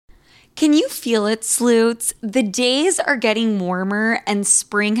Can you feel it, Sloots? The days are getting warmer and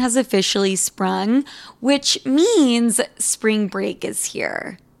spring has officially sprung, which means spring break is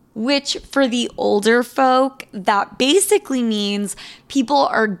here. Which for the older folk, that basically means people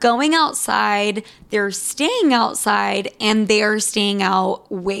are going outside, they're staying outside, and they're staying out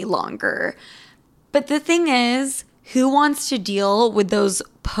way longer. But the thing is, who wants to deal with those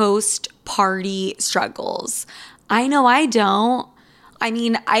post-party struggles? I know I don't. I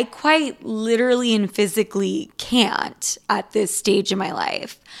mean, I quite literally and physically can't at this stage in my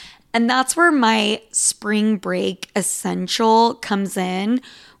life. And that's where my spring break essential comes in,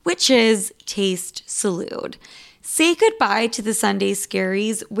 which is Taste Salud. Say goodbye to the Sunday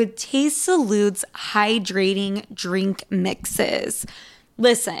scaries with Taste Salud's hydrating drink mixes.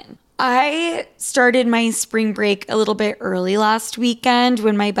 Listen, I started my spring break a little bit early last weekend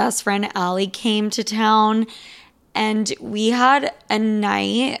when my best friend Allie came to town. And we had a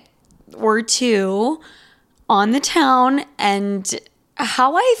night or two on the town, and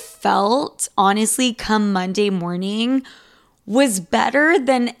how I felt, honestly, come Monday morning was better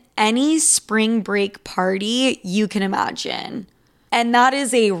than any spring break party you can imagine. And that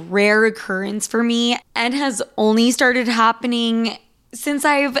is a rare occurrence for me and has only started happening since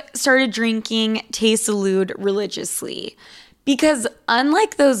I've started drinking Taste Salud religiously. Because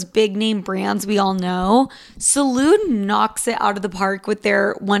unlike those big name brands we all know, Salud knocks it out of the park with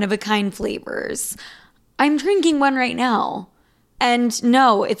their one-of-a-kind flavors. I'm drinking one right now. And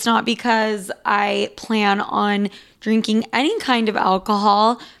no, it's not because I plan on drinking any kind of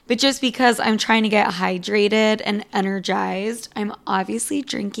alcohol, but just because I'm trying to get hydrated and energized. I'm obviously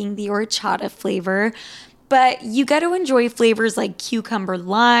drinking the horchata flavor. But you get to enjoy flavors like cucumber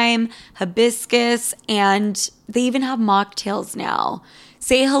lime, hibiscus, and they even have mocktails now.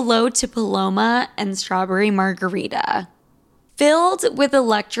 Say hello to Paloma and strawberry margarita. Filled with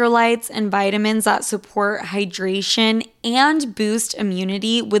electrolytes and vitamins that support hydration and boost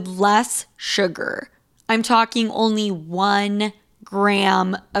immunity with less sugar. I'm talking only 1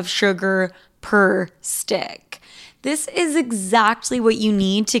 gram of sugar per stick. This is exactly what you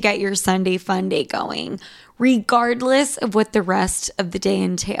need to get your Sunday fun day going, regardless of what the rest of the day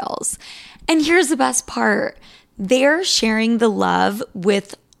entails. And here's the best part. They're sharing the love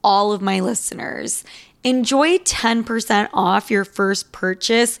with all of my listeners. Enjoy 10% off your first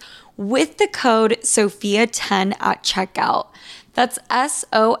purchase with the code SOFIA10 at checkout. That's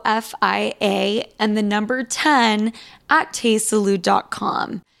SOFIA and the number 10 at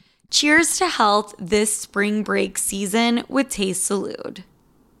tastesalud.com. Cheers to health this spring break season with Taste Salud.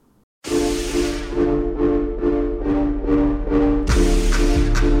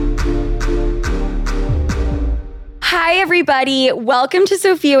 Hi, everybody. Welcome to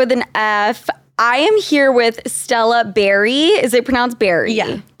Sophia with an F. I am here with Stella Berry. Is it pronounced Berry?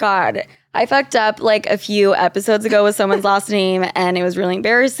 Yeah. God, I fucked up like a few episodes ago with someone's last name, and it was really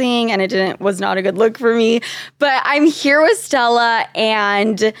embarrassing, and was not a good look for me. But I'm here with Stella,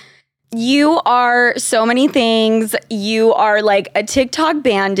 and you are so many things. You are like a TikTok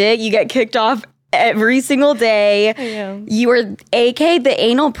bandit. You get kicked off every single day. I am. You are AK the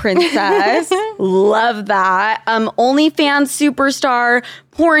anal princess. Love that. OnlyFans superstar,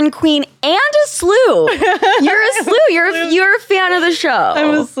 porn queen, and a slew. You're a slew. You're a fan of the show. I'm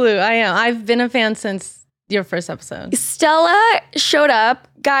a slew. I am. I've been a fan since your first episode. Stella showed up,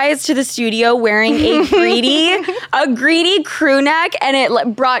 guys, to the studio wearing a greedy crew neck, and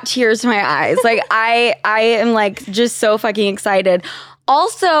it brought tears to my eyes. Like I am like just so fucking excited.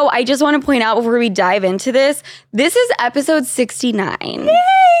 Also, I just want to point out before we dive into this is episode 69. Yay!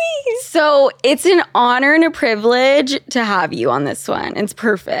 So it's an honor and a privilege to have you on this one. It's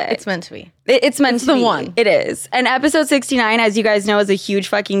perfect. It's meant to be. It's meant to be. It's the one. It is. And episode 69, as you guys know, is a huge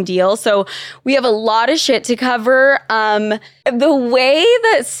fucking deal. So we have a lot of shit to cover. The way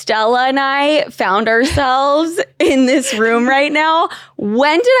that Stella and I found ourselves in this room right now,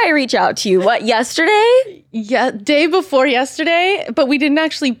 when did I reach out to you? What, yesterday? Yeah, day before yesterday, but we didn't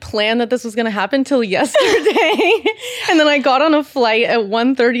actually plan that this was going to happen till yesterday. And then I got on a flight at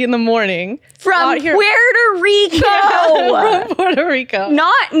 1:30 in the morning. From Puerto Rico. Yeah, from Puerto Rico.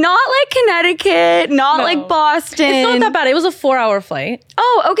 Not like Connecticut, not like Boston. It's not that bad. It was a 4-hour flight.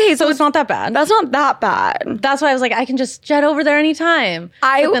 Oh, okay. So it's not that bad. That's not that bad. That's why I was like, I can just jet over there anytime.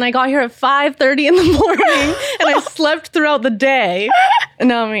 But then I got here at 5:30 in the morning and I slept throughout the day. And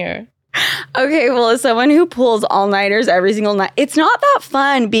now I'm here. Okay, well, as someone who pulls all-nighters every single night, it's not that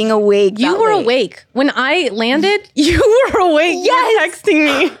fun being awake. You were awake. When I landed, you were awake. Yes. You were texting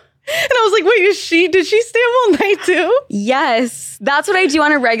me. And I was like, wait, did she stay up all night too? Yes. That's what I do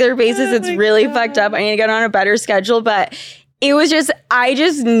on a regular basis. It's really fucked up. I need to get on a better schedule. But it was just, I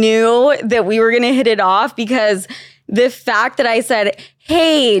just knew that we were going to hit it off because the fact that I said,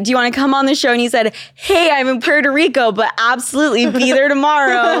 hey, do you want to come on the show? And you said, hey, I'm in Puerto Rico, but absolutely be there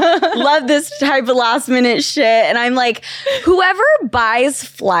tomorrow. Love this type of last minute shit. And I'm like, whoever buys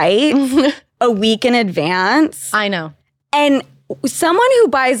flights a week in advance. I know. And someone who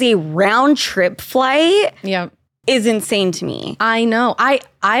buys a round trip flight Yeah. is insane to me. I know. I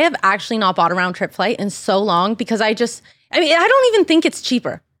have actually not bought a round trip flight in so long because I don't even think it's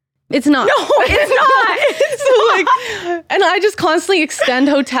cheaper. It's not. No, it's not. It's like, and I just constantly extend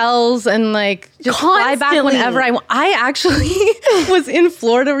hotels and like just fly back whenever I want. I actually was in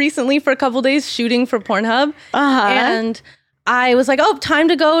Florida recently for a couple days shooting for Pornhub. And I was like, oh, time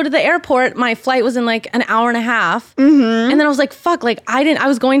to go to the airport. My flight was in like an hour and a half. And then I was like, fuck, like I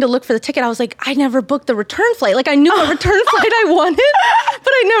was going to look for the ticket. I was like, I never booked the return flight. Like I knew what return flight I wanted,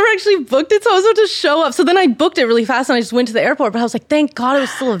 but I never actually booked it. So I was about to show up. So then I booked it really fast and I just went to the airport, but I was like, thank God it was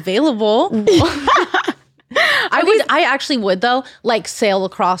still available. I actually would though, like sail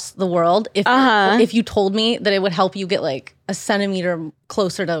across the world if you told me that it would help you get like a centimeter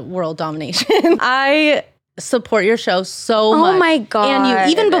closer to world domination. I support your show so much. Oh my God. And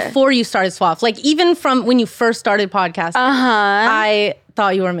you, even before you started Swaff, like even from when you first started podcasting, I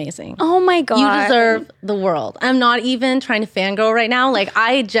thought you were amazing. Oh my God. You deserve the world. I'm not even trying to fangirl right now. Like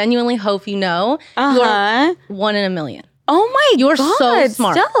I genuinely hope you know you're 1 in a million. Oh my You're God, so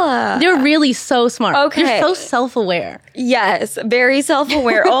smart. Stella. You're really so smart. Okay. You're so self-aware. Yes, very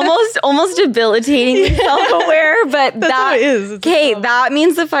self-aware, almost debilitatingly self-aware, but That's what it is. It's okay, that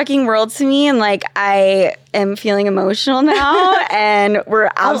means the fucking world to me, and like I am feeling emotional now, and we're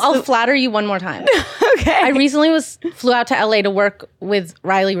I'll flatter you one more time. Okay. I recently flew out to LA to work with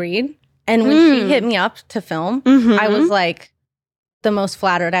Riley Reid, and when she hit me up to film, I was like the most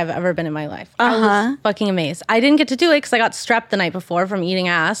flattered I've ever been in my life. I was fucking amazed. I didn't get to do it because I got strep the night before from eating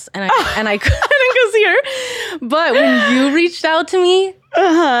ass, and I couldn't go see her. But when you reached out to me,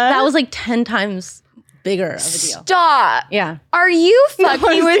 that was like 10 times bigger of a deal. Stop. Yeah. Are you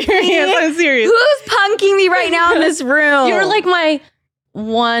fucking with me? I'm serious. Who's punking me right now in this room? You're like my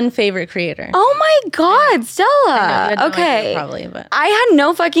one favorite creator. Oh my God, Stella. You had no Okay. idea probably, but I had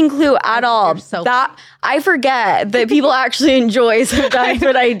no fucking clue at all. so That I forget that people actually enjoy sometimes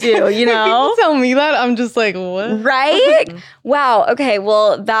what I do, you know? tell me that, I'm just like, what? Right? Wow. Okay.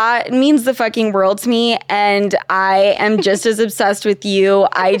 Well, that means the fucking world to me. And I am just as obsessed with you.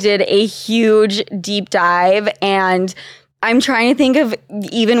 I did a huge deep dive and I'm trying to think of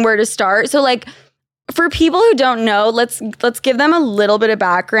even where to start. So like for people who don't know, let's give them a little bit of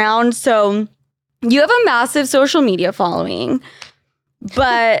background. So you have a massive social media following,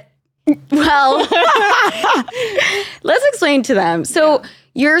 but well, let's explain to them. So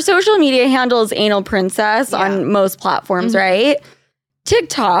your social media handle is Anal Princess on most platforms, right?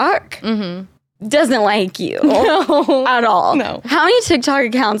 TikTok doesn't like you at all. No. How many TikTok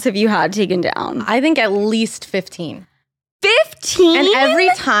accounts have you had taken down? I think at least 15. 15? And every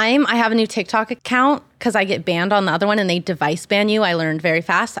time I have a new TikTok account, because I get banned on the other one and they device ban you, I learned very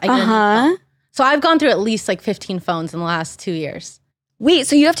fast. I get a new phone. So I've gone through at least like 15 phones in the last 2 years. Wait,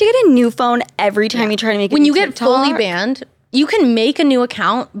 so you have to get a new phone every time you try to make a When new you get TikTok? fully banned, you can make a new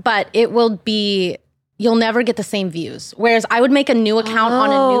account, but it will be, you'll never get the same views. Whereas I would make a new account on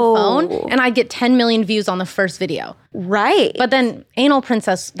a new phone and I'd get 10 million views on the first video. Right. But then Anal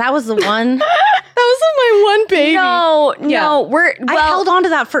Princess, that was the one. That was my one baby. No, I held on to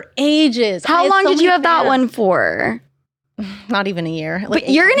that for ages. How long did you have that one for? Not even a year. But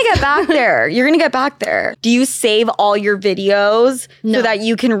you're going to get back there. You're going to get back there. Do you save all your videos so that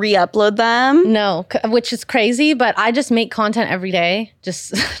you can re-upload them? No, which is crazy, but I just make content every day.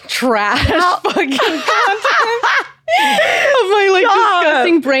 Just trash fucking content of my like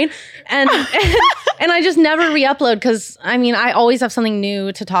disgusting brain. And I just never re-upload because I mean I always have something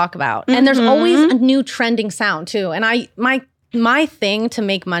new to talk about. And there's always a new trending sound too. And my thing to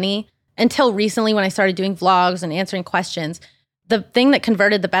make money until recently when I started doing vlogs and answering questions, the thing that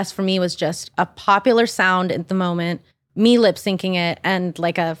converted the best for me was just a popular sound at the moment, me lip syncing it, and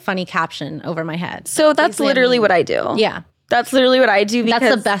like a funny caption over my head. So that's literally what I do. Yeah. That's literally what I do because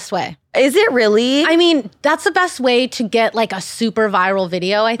That's the best way. Is it really? I mean, that's the best way to get like a super viral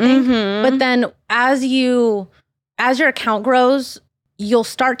video, I think. But then as your account grows, you'll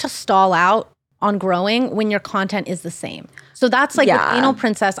start to stall out on growing when your content is the same. So that's like with Yeah. Anal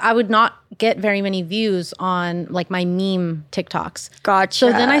Princess, I would not get very many views on like my meme TikToks. Gotcha.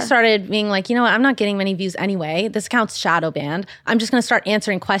 So then I started being like, you know what? I'm not getting many views anyway. This account's shadow banned. I'm just going to start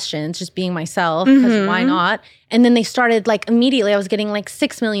answering questions, just being myself, because why not? And then they started like immediately I was getting like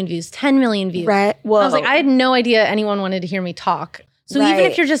 6 million views, 10 million views. Right. Whoa. I was like, I had no idea anyone wanted to hear me talk. So even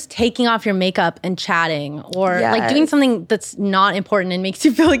Right. if you're just taking off your makeup and chatting or like Yes. doing something that's not important and makes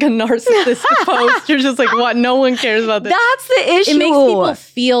you feel like a narcissist to post, you're just like, what? No one cares about this. That's the issue. It makes people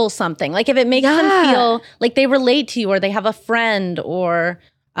feel something. Like if it makes Yeah. them feel like they relate to you or they have a friend or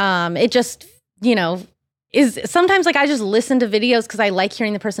it just, you know, is sometimes like I just listen to videos because I like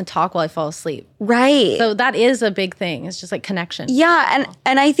hearing the person talk while I fall asleep. Right. So that is a big thing. It's just like connection. Yeah,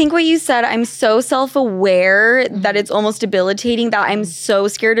 and I think what you said, I'm so self-aware that it's almost debilitating that I'm so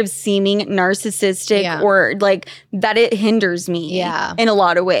scared of seeming narcissistic Yeah. or like that it hinders me Yeah. in a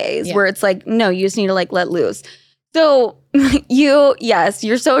lot of ways Yeah. where it's like, no, you just need to like let loose. So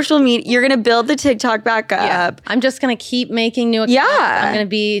your social media, you're going to build the TikTok back up. I'm just going to keep making new accounts. Yeah. I'm going to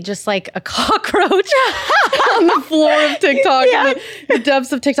be just like a cockroach on the floor of TikTok, in the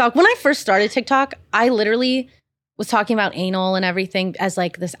depths of TikTok. When I first started TikTok, I literally was talking about anal and everything as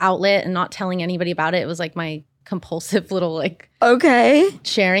like this outlet and not telling anybody about it. It was like my compulsive little like Okay.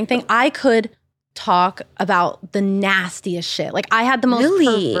 sharing thing. I could talk about the nastiest shit. Like I had the most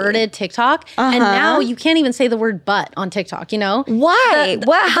Really? perverted TikTok, and now you can't even say the word butt on TikTok, you know? Why?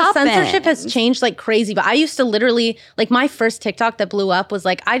 What happened? The censorship has changed like crazy, but I used to literally, like my first TikTok that blew up was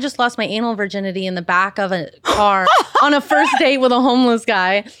like, I just lost my anal virginity in the back of a car on a first date with a homeless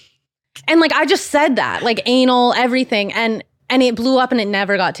guy. And like, I just said that, like anal, everything. And it blew up and it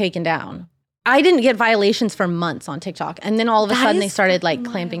never got taken down. I didn't get violations for months on TikTok. And then all of a That sudden they is started like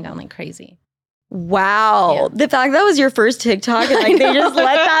fucking clamping down like crazy. Wow. Yeah. The fact that was your first TikTok and like they just let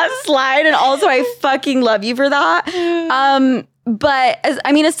that slide. And also I fucking love you for that. But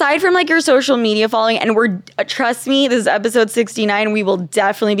aside from like your social media following, and trust me, this is episode 69. We will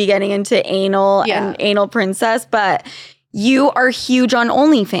definitely be getting into anal and Anal Princess, but you are huge on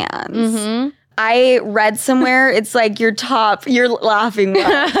OnlyFans. Mm-hmm. I read somewhere it's like you're laughing.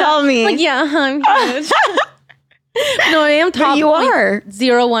 Tell me. Like, yeah, I'm huge. No, I am top. But you are.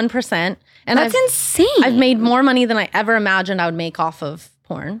 0.01%. And That's insane. I've made more money than I ever imagined I would make off of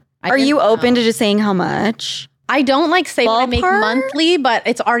porn. Are you open to just saying how much? I don't like say what I make Ballpark? monthly, but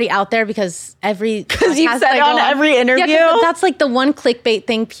it's already out there because Because you've podcast said I it on go every interview. Yeah, 'cause that's like the one clickbait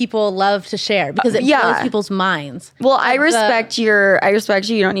thing people love to share because it blows people's minds. Well, I respect you.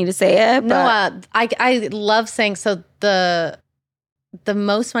 You don't need to say it. No, But I love saying so. The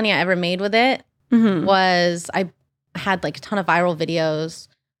most money I ever made with it was I had like a ton of viral videos.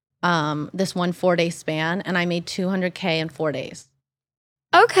 This 4-day span, and I made $200K in 4 days.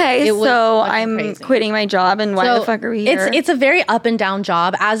 okay, It was so fucking I'm crazy. quitting my job, and why the fuck are we here? It's a very up and down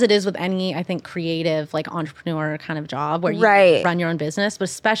job, as it is with any, I think, creative, like entrepreneur kind of job where you run your own business, but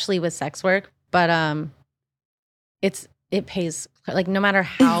especially with sex work. But it pays like no matter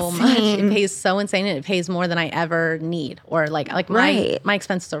how much it pays so insane, and it pays more than I ever need, or like my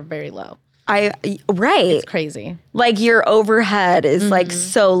expenses are very low. It's crazy. Like your overhead is like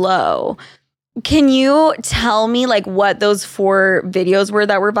so low. Can you tell me like what those 4 videos were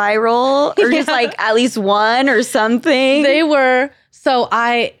that were viral, or just like at least one or something? They were. So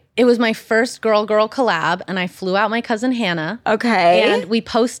it was my first girl collab, and I flew out my cousin Hannah. Okay. And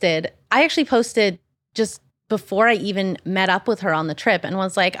I actually posted just before I even met up with her on the trip, and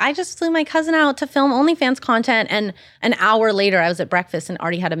was like, I just flew my cousin out to film OnlyFans content. And an hour later I was at breakfast and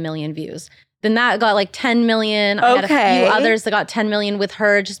already had 1 million views. Then that got like 10 million. I had a few others that got 10 million with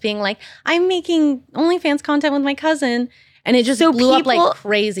her just being like, I'm making OnlyFans content with my cousin. And it just blew up like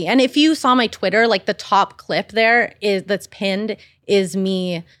crazy. And if you saw my Twitter, like the top clip that's pinned is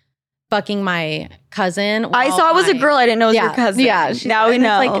me fucking my cousin. I saw it was a girl. I didn't know it was your cousin. Yeah. Now we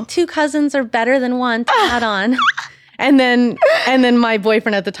know. It's like 2 cousins are better than one to add on. And then my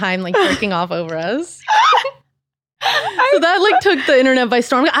boyfriend at the time like jerking off over us. So that like took the internet by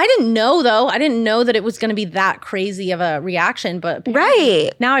storm. I didn't know though. I didn't know that it was going to be that crazy of a reaction. But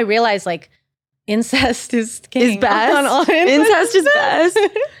now I realize like incest is king. Is best. Incest is best.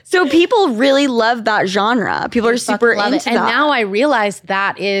 So people really love that genre. People are super into that. And now I realize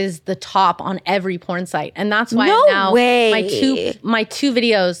that is the top on every porn site. And that's why my two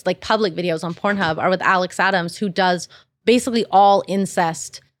videos, like public videos on Pornhub, are with Alex Adams, who does basically all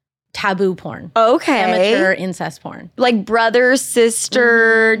incest taboo porn. Okay. Amateur incest porn. Like brother,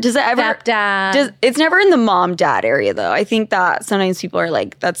 sister. Does it ever? Stepdad. It's never in the mom dad area though. I think that sometimes people are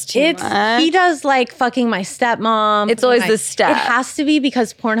like, that's too much. He does like fucking my stepmom. It's always the step. It has to be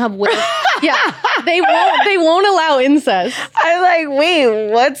because Pornhub will. Yeah, they won't allow incest. I'm like,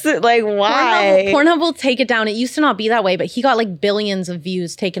 wait, what's it like? Why? Pornhub will take it down. It used to not be that way, but he got like billions of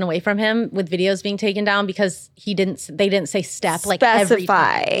views taken away from him with videos being taken down because they didn't say step like every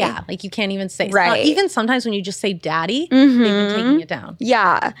Specify. time. Yeah, like you can't even say Right. even sometimes when you just say daddy, they've been taking it down.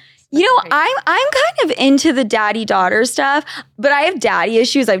 Yeah. You know, I'm kind of into the daddy daughter stuff, but I have daddy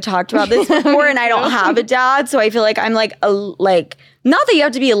issues. I've talked about this before, and I don't have a dad, so I feel like I'm like not that you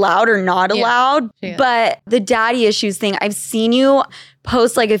have to be allowed or not allowed, but the daddy issues thing. I've seen you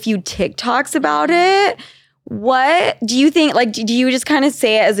post like a few TikToks about it. What do you think? Like, do you just kind of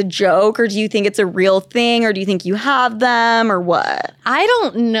say it as a joke, or do you think it's a real thing, or do you think you have them, or what? I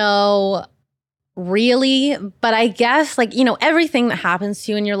don't know really, but I guess like, you know, everything that happens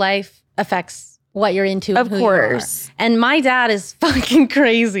to you in your life affects what you're into. Of course. And my dad is fucking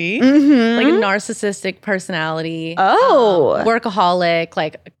crazy. Mm-hmm. Like a narcissistic personality. Oh. Workaholic,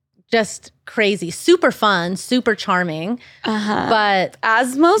 like just crazy. Super fun, super charming. But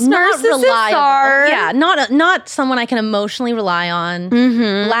as most not narcissists reliable. are. Yeah, not someone I can emotionally rely on.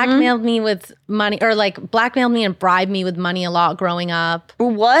 Blackmailed me with money, or like blackmailed me and bribed me with money a lot growing up.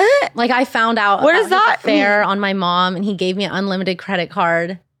 What? Like I found out What about is that? his affair on my mom, and he gave me an unlimited credit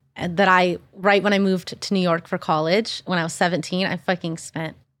card that right when I moved to New York for college when I was 17, I fucking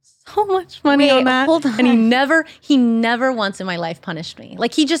spent so much money on that. Hold on. And he never once in my life punished me.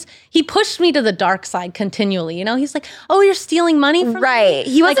 Like he pushed me to the dark side continually. You know, he's like, "Oh, you're stealing money from Right.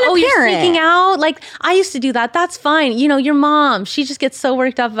 me?" He wasn't like, a "Oh, parent. you're sneaking out." Like I used to do that. That's fine. You know, your mom, she just gets so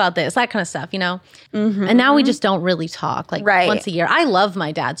worked up about this, that kind of stuff, you know? And now we just don't really talk like once a year. I love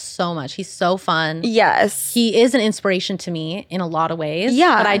my dad so much. He's so fun. Yes. He is an inspiration to me in a lot of ways.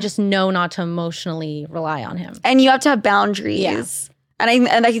 Yeah. But I just know not to emotionally rely on him. And you have to have boundaries. Yeah.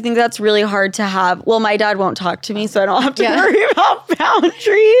 And I think that's really hard to have. Well, my dad won't talk to me, so I don't have to Yeah. worry about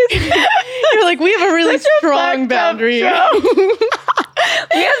boundaries. You're like, we have a really strong boundary. We have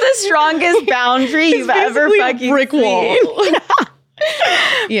the strongest boundary you've ever basically a fucking brick wall. seen.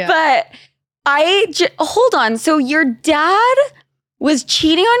 Yeah. But hold on. So your dad was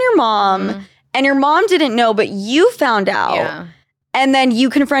cheating on your mom, and your mom didn't know, but you found out. Yeah. And then you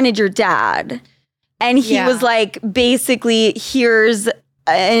confronted your dad. And he was like, basically, here's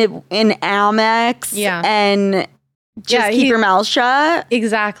an Amex. Yeah. And just keep your mouth shut.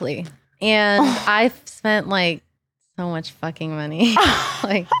 Exactly. And I've spent like so much fucking money.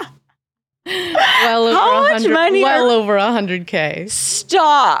 Like well over How much 100, money well over 100K.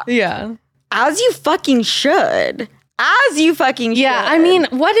 Stop. Yeah. As you fucking should. As you fucking should. Yeah, I mean,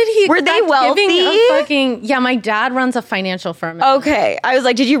 what did he? Were they expect giving wealthy? Yeah, my dad runs a financial firm. Okay. I was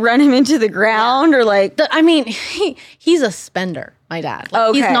like, did you run him into the ground or like? I mean, he's a spender, my dad.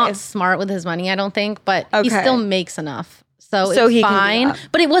 Like, he's Okay. not smart with his money, I don't think, but he Okay. still makes enough. So So it's he can do fine. that.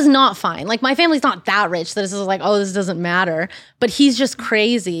 But it was not fine. Like, my family's not that rich that this is like, oh, this doesn't matter. But he's just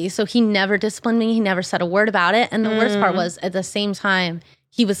crazy. So he never disciplined me. He never said a word about it. And the worst part was, at the same time,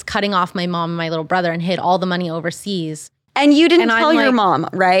 he was cutting off my mom and my little brother and hid all the money overseas. And you didn't And I'm tell your like, mom,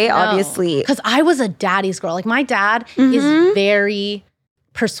 right? Obviously. Because I was a daddy's girl. Like, my dad is very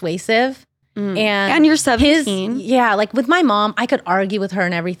persuasive. And you're 17. Yeah, like with my mom, I could argue with her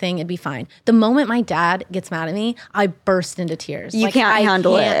and everything. It'd be fine. The moment my dad gets mad at me, I burst into tears. You Like, can't I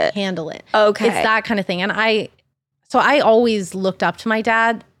handle can't it. handle it. Okay. It's that kind of thing. And I always looked up to my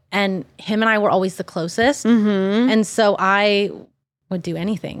dad, and him and I were always the closest. And so I would do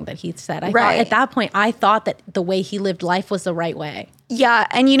anything that he said. I thought at that point, I thought that the way he lived life was the right way. Yeah,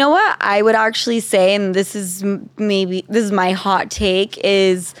 and you know what I would actually say, and this is my hot take,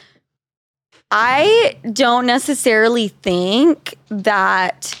 is I don't necessarily think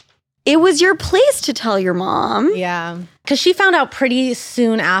that it was your place to tell your mom. Yeah. Because she found out pretty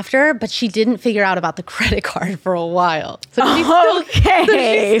soon after, but she didn't figure out about the credit card for a while. So she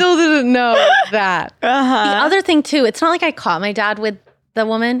still didn't know that. The other thing, too, it's not like I caught my dad with the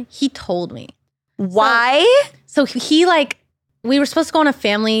woman. He told me. Why? So we were supposed to go on a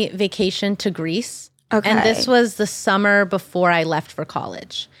family vacation to Greece. Okay. And this was the summer before I left for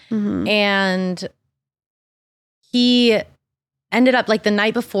college. And he ended up, like, the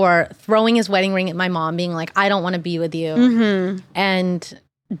night before, throwing his wedding ring at my mom, being like, I don't want to be with you. And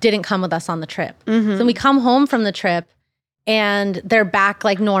didn't come with us on the trip. So we come home from the trip, and they're back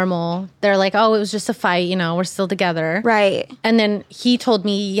like normal. They're like, oh, it was just a fight, you know, we're still together. Right. And then he told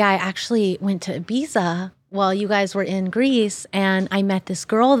me, yeah, I actually went to Ibiza well, you guys were in Greece and I met this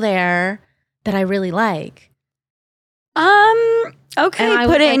girl there that I really like. Okay, And I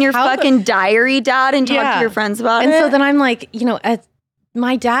put was it in like, your how fucking diary, Dad, and talk Yeah. to your friends about And it. so then I'm like,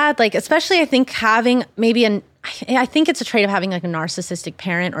 my dad, like, especially I think having maybe I think it's a trait of having like a narcissistic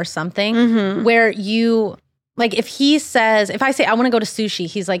parent or something where you, like, if I say I want to go to sushi,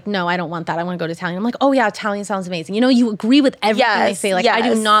 he's like, no, I don't want that. I want to go to Italian. I'm like, oh yeah, Italian sounds amazing. You agree with everything they say. Like, I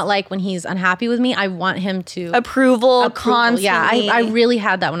do not like when he's unhappy with me. I want him to approval constantly. Yeah, I really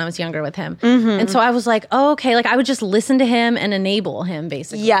had that when I was younger with him. And so I was like, oh, okay. Like, I would just listen to him and enable him,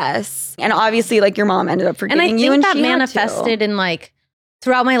 basically. Yes. And obviously, like, your mom ended up forgiving And I you. think And that she had to. manifested in, like,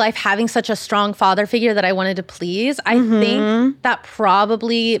 throughout my life, having such a strong father figure that I wanted to please. I think that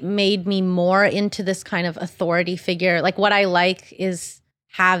probably made me more into this kind of authority figure. Like, what I like is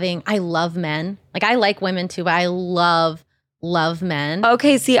I love men. Like, I like women too, but I love men.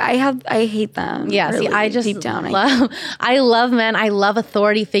 Okay, see, I hate them. Yeah, really, see, I just deep down. I love men. I love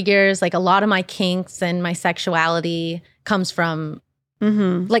authority figures. Like, a lot of my kinks and my sexuality comes from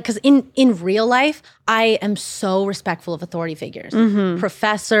like, because in real life, I am so respectful of authority figures,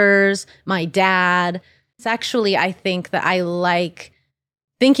 professors, my dad. Sexually, I think that I like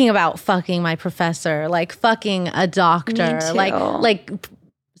thinking about fucking my professor, like fucking a doctor, Me too. like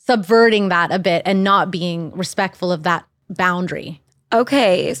subverting that a bit and not being respectful of that boundary.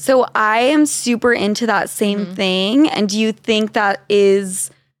 Okay, so I am super into that same thing. And do you think that is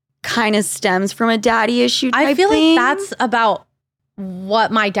kind of stems from a daddy issue type I feel thing? like that's about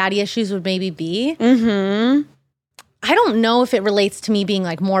what my daddy issues would maybe be. I don't know if it relates to me being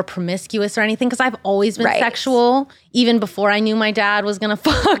like more promiscuous or anything, because I've always been sexual, even before I knew my dad was gonna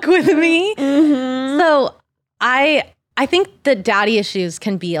fuck with me. So I think that daddy issues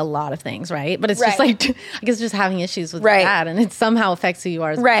can be a lot of things, right? But it's just like, I guess just having issues with your dad, and it somehow affects who you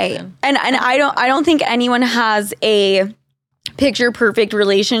are as a person. And I don't think anyone has a picture perfect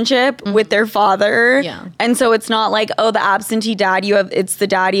relationship with their father. Yeah. And so it's not like, oh, the absentee dad, it's the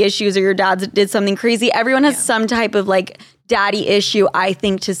daddy issues, or your dad did something crazy. Everyone has some type of like daddy issue, I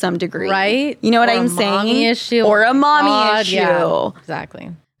think, to some degree. Right? You know what Or I'm a saying? mommy issue. Or a mommy God, issue. yeah, exactly.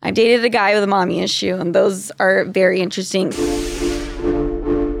 I've dated a guy with a mommy issue, and those are very interesting.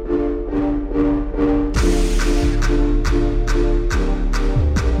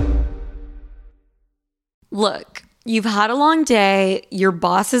 Look, you've had a long day, your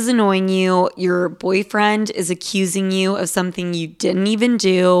boss is annoying you, your boyfriend is accusing you of something you didn't even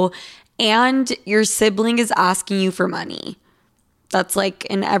do, and your sibling is asking you for money. That's like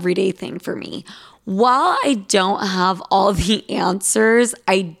an everyday thing for me. While I don't have all the answers,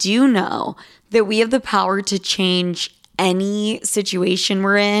 I do know that we have the power to change any situation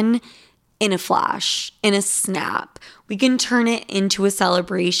we're in a flash, in a snap. We can turn it into a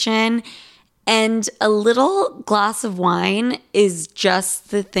celebration. And a little glass of wine is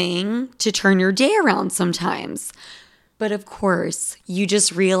just the thing to turn your day around sometimes. But of course, you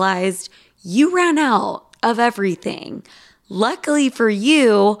just realized you ran out of everything. Luckily for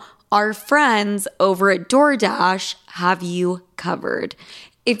you, our friends over at DoorDash have you covered.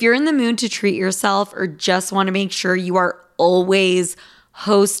 If you're in the mood to treat yourself or just want to make sure you are always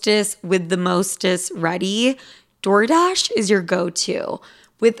hostess with the mostest ready, DoorDash is your go-to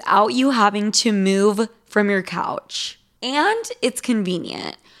without you having to move from your couch. And it's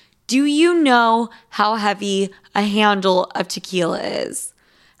convenient. Do you know how heavy a handle of tequila is?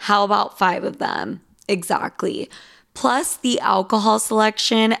 How about 5 of them? Exactly. Plus, the alcohol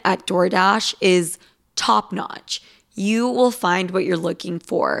selection at DoorDash is top-notch. You will find what you're looking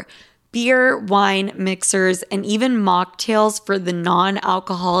for. Beer, wine, mixers, and even mocktails for the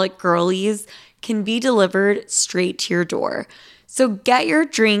non-alcoholic girlies can be delivered straight to your door. So get your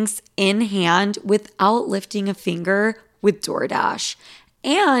drinks in hand without lifting a finger with DoorDash.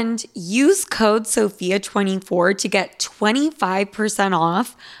 And use code SOPHIA24 to get 25%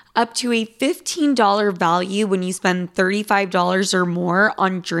 off up to a $15 value when you spend $35 or more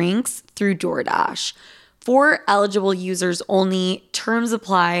on drinks through DoorDash. For eligible users only, terms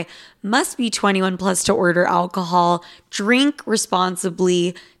apply, must be 21 plus to order alcohol, drink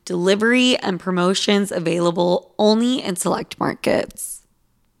responsibly, delivery and promotions available only in select markets.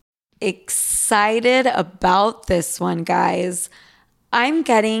 Excited about this one, guys. I'm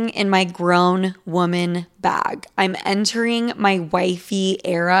getting in my grown woman bag. I'm entering my wifey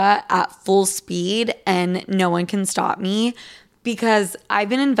era at full speed, and no one can stop me because I've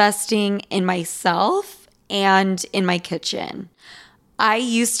been investing in myself and in my kitchen. I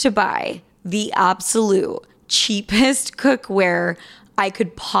used to buy the absolute cheapest cookware I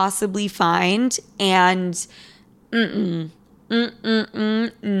could possibly find, and no.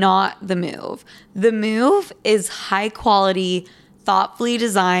 not the move. The move is high quality, thoughtfully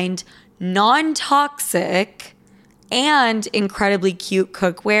designed, non-toxic, and incredibly cute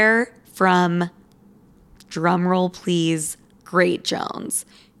cookware from, drumroll please, Great Jones.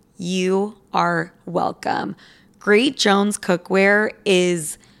 You are welcome. Great Jones cookware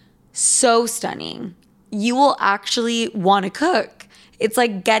is so stunning. You will actually want to cook. It's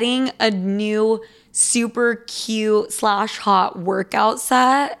like getting a new super cute / hot workout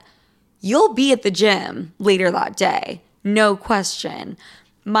set. You'll be at the gym later that day, no question.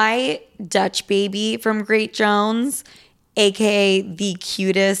 My Dutch baby from Great Jones, aka the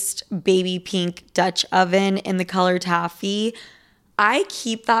cutest baby pink Dutch oven in the color taffy, I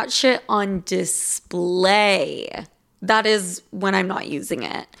keep that shit on display. That is when I'm not using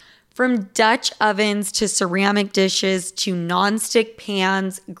it. From Dutch ovens to ceramic dishes to nonstick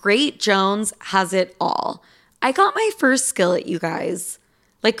pans, Great Jones has it all. I got my first skillet, you guys.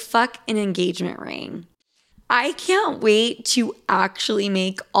 Like, fuck an engagement ring. I can't wait to actually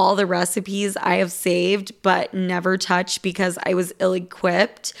make all the recipes I have saved but never touched because I was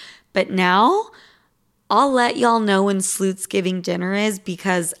ill-equipped. But now I'll let y'all know when Slootsgiving dinner is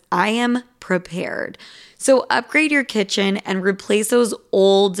because I am prepared. So upgrade your kitchen and replace those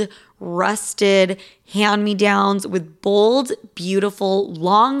old, rusted hand-me-downs with bold, beautiful,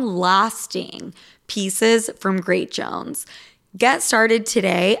 long-lasting pieces from Great Jones. Get started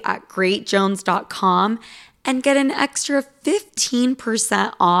today at greatjones.com and get an extra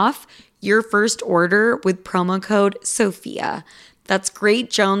 15% off your first order with promo code SOPHIA. That's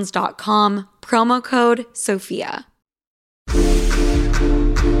greatjones.com, promo code SOPHIA.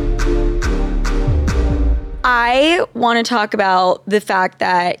 I want to talk about the fact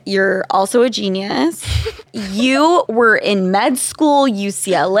that you're also a genius. You were in med school,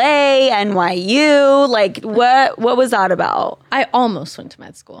 UCLA, NYU. Like, what was that about? I almost went to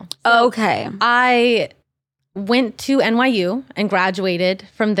med school. Okay. I went to NYU and graduated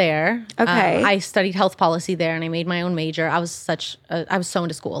from there. Okay. I studied health policy there and I made my own major. I was so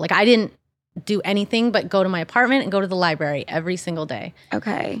into school. Like, I didn't do anything but go to my apartment and go to the library every single day.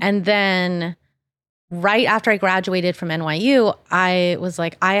 Okay. And then right after I graduated from NYU, I was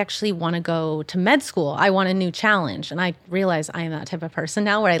like, I actually want to go to med school. I want a new challenge. And I realize I am that type of person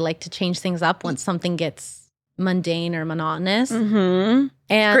now where I like to change things up once something gets mundane or monotonous. Mm-hmm.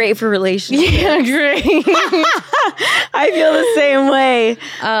 And great for relationships. Yeah, great. I feel the same way.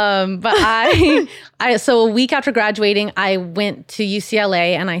 But I so a week after graduating, I went to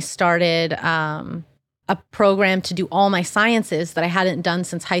UCLA and I started a program to do all my sciences that I hadn't done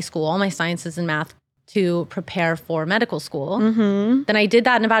since high school, all my sciences and math to prepare for medical school. Mm-hmm. Then I did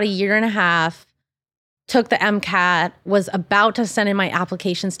that in about a year and a half. Took the MCAT, was about to send in my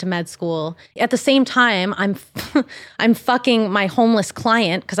applications to med school. At the same time, I'm fucking my homeless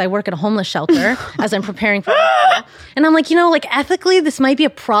client because I work at a homeless shelter as I'm preparing for med school. And I'm like, like ethically, this might be a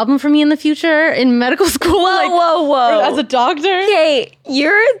problem for me in the future in medical school. Whoa. As a doctor. Okay,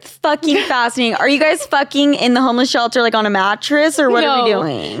 you're fucking fascinating. Are you guys fucking in the homeless shelter like on a mattress or what are we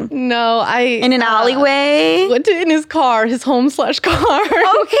doing? No, in an alleyway? Went in his car, his home/car.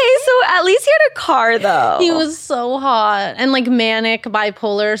 Okay, so at least he had a car though. He was so hot and like manic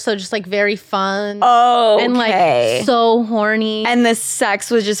bipolar, so just like very fun. Oh, okay. And like so horny. And the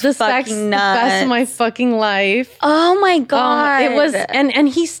sex was just fucking nuts. The best of my fucking life. Oh my god. It was, and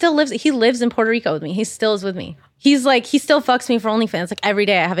he still lives. He lives in Puerto Rico with me. He still is with me. He's like, he still fucks me for OnlyFans. Like every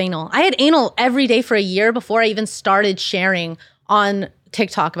day I have anal. I had anal every day for a year before I even started sharing on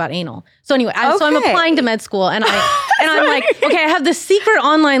TikTok about anal. So anyway, so I'm applying to med school and I'm like, okay, I have this secret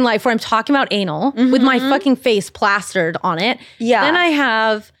online life where I'm talking about anal with my fucking face plastered on it. Yeah. Then I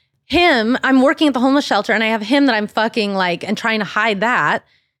have him, I'm working at the homeless shelter and I have him that I'm fucking like and trying to hide that.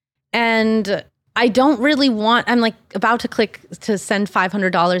 And I don't really want, I'm like about to click to send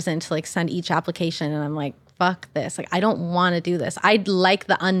 $500 in to like send each application and I'm like, fuck this. Like, I don't want to do this. I like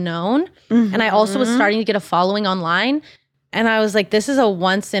the unknown. And I also was starting to get a following online. And I was like, this is a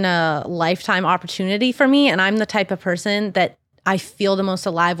once in a lifetime opportunity for me. And I'm the type of person that I feel the most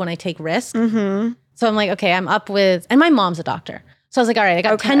alive when I take risks. Mm-hmm. So I'm like, okay, I'm up with, and my mom's a doctor. So I was like, all right, I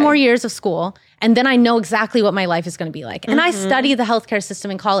got 10 more years of school. And then I know exactly what my life is going to be like. And I study the healthcare system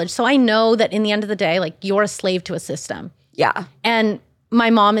in college. So I know that in the end of the day, like you're a slave to a system. Yeah. And my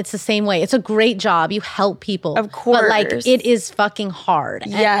mom, it's the same way. It's a great job. You help people. Of course. But like it is fucking hard.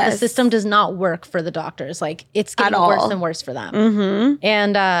 Yes. And the system does not work for the doctors. Like it's getting worse and worse for them. Mm-hmm.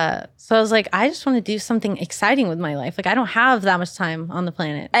 And so I was like, I just want to do something exciting with my life. Like I don't have that much time on the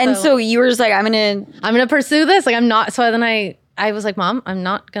planet. And so you were just like, I'm going to pursue this. Like I'm not. So then I was like, Mom, I'm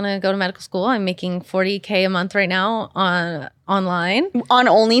not going to go to medical school. I'm making $40K a month right now on online. On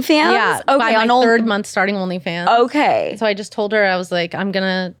OnlyFans? Yeah. Okay. By my third month starting OnlyFans. Okay. So I just told her, I was like, I'm going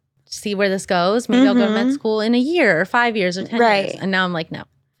to see where this goes. Maybe I'll go to med school in a year or 5 years or 10 years. And now I'm like, no,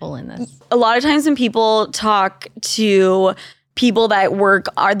 full in this. A lot of times when people talk to people that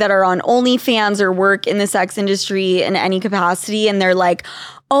that are on OnlyFans or work in the sex industry in any capacity, and they're like,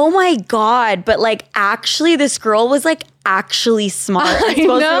 oh my God, but like actually this girl was like actually smart and supposed to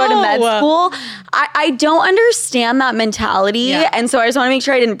go to med school. I don't understand that mentality. And so I just want to make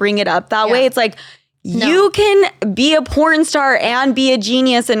sure I didn't bring it up that way. It's like, you can be a porn star and be a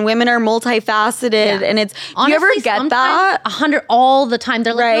genius, and women are multifaceted. And it's, honestly, do you ever get that? 100 all the time.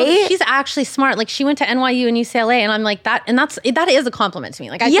 They're like, no, she's actually smart. Like she went to NYU and UCLA, and I'm like that. And that is a compliment to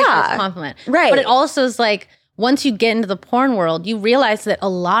me. Like I think that's a compliment. Right. But it also is like, once you get into the porn world, you realize that a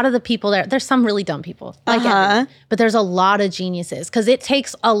lot of the people there's some really dumb people, like everyone, but there's a lot of geniuses, because it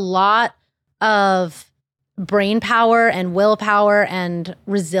takes a lot of brain power and willpower and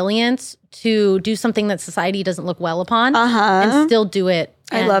resilience to do something that society doesn't look well upon and still do it.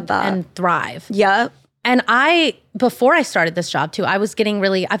 I love that. And thrive. Yep. And before I started this job too, I was getting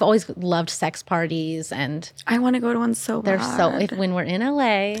I've always loved sex parties, and I want to go to one so bad. When we're in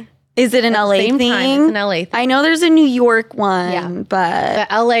LA. Is it an LA thing? It's an LA thing. I know there's a New York one, but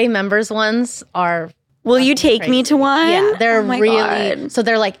the LA members ones are. Will you take me to one? Yeah, they're really. So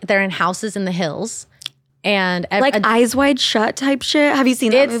they're in houses in the hills, and like Eyes Wide Shut type shit. Have you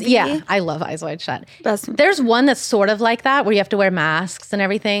seen that movie? Yeah, I love Eyes Wide Shut. There's one that's sort of like that, where you have to wear masks and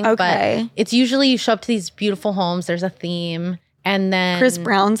everything. Okay, but it's usually you show up to these beautiful homes. There's a theme. And then Chris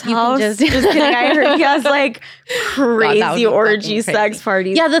Brown's house. Just kidding. I heard he has like crazy orgy sex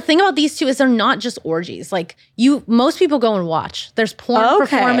parties. Yeah, the thing about these two is they're not just orgies. Like most people go and watch. There's porn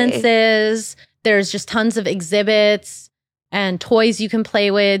performances. There's just tons of exhibits and toys you can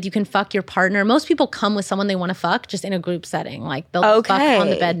play with. You can fuck your partner. Most people come with someone they want to fuck, just in a group setting. Like they'll fuck on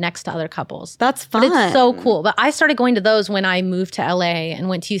the bed next to other couples. That's fun. But it's so cool. But I started going to those when I moved to LA and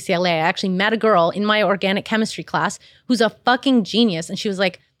went to UCLA. I actually met a girl in my organic chemistry class who's a fucking genius. And she was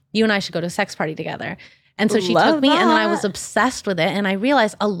like, you and I should go to a sex party together. And so she took me, and then I was obsessed with it. And I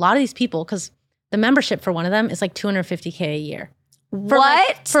realized a lot of these people, because the membership for one of them is like $250K a year. For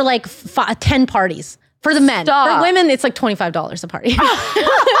 10 parties. For the men. For women, it's like $25 a party. For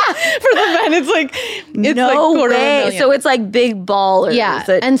the men, it's no like way. So it's like big ballers. Yeah.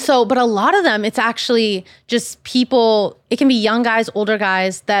 And so, but a lot of them, it's actually just people, it can be young guys, older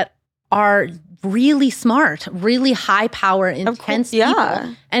guys that are really smart, really high power, intense people.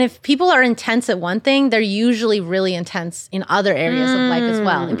 And if people are intense at one thing, they're usually really intense in other areas of life as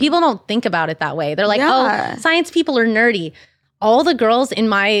well. And people don't think about it that way. They're like, oh, science people are nerdy. All the girls in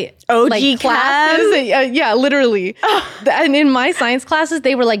my classes, literally. And in my science classes,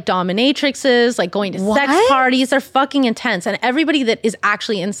 they were like dominatrixes, like going to sex parties. They're fucking intense. And everybody that is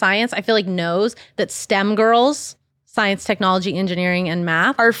actually in science, I feel like knows that STEM girls, science, technology, engineering, and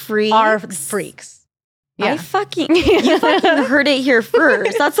math are freaks. Yeah. You fucking heard it here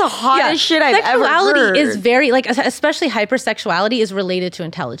first. That's the hottest shit I've ever heard. Sexuality is very, especially hypersexuality is related to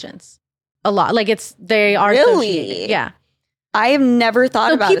intelligence. A lot. They are associated. Yeah. I have never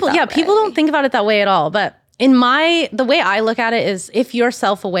thought about it that way. People don't think about it that way at all. But the way I look at it is, if you're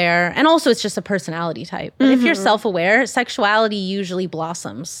self-aware, and also it's just a personality type, but if you're self-aware, sexuality usually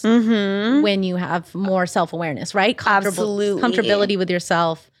blossoms when you have more self-awareness, right? Absolutely. Comfortability with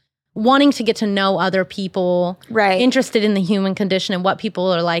yourself, wanting to get to know other people, right? Interested in the human condition and what people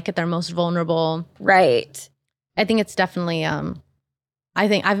are like at their most vulnerable. Right. I think it's definitely... I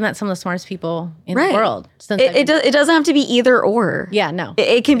think I've met some of the smartest people in the world. It doesn't have to be either or. Yeah, no.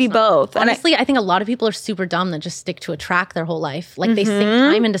 It can be both. Honestly, I think a lot of people are super dumb that just stick to a track their whole life. Like they sink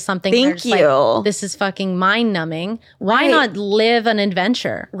time into something. Thank you. Like, this is fucking mind numbing. Why not live an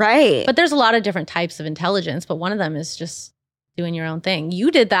adventure? Right. But there's a lot of different types of intelligence, but one of them is just doing your own thing. You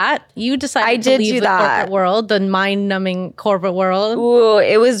did that. You decided to leave the corporate world, the mind-numbing corporate world. Ooh,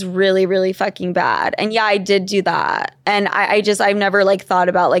 it was really, really fucking bad. And yeah, I did do that. And I've never thought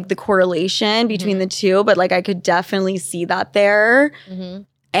about the correlation between the two, but I could definitely see that there.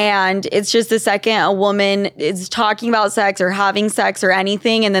 And it's just the second a woman is talking about sex or having sex or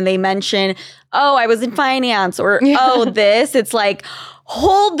anything, and then they mention, oh, I was in finance, or oh, this, it's like,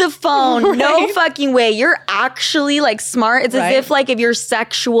 hold the phone. No fucking way. You're actually smart. It's as if if you're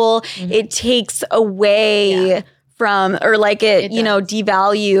sexual, it takes away from, or it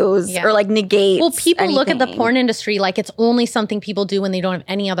devalues or negates. Well, people anything. Look at the porn industry like it's only something people do when they don't have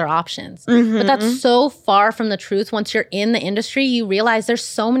any other options. But that's so far from the truth. Once you're in the industry, you realize there's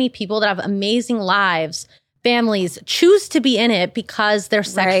so many people that have amazing lives, families, choose to be in it because they're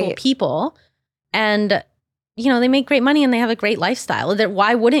sexual people. And they make great money and they have a great lifestyle.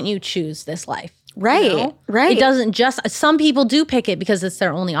 Why wouldn't you choose this life? Right. Right. It doesn't just, some people do pick it because it's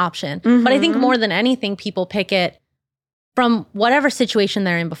their only option. But I think more than anything, people pick it from whatever situation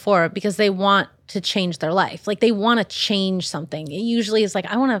they're in before because they want to change their life. Like they want to change something. It usually is like,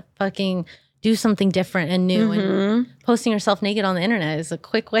 I want to fucking do something different and new. And posting yourself naked on the internet is a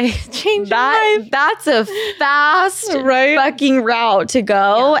quick way to change your life. That's a fast fucking route to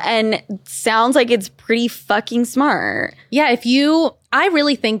go. And sounds like it's pretty fucking smart. Yeah. I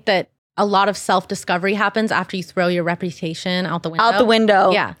really think that a lot of self-discovery happens after you throw your reputation out the window. Out the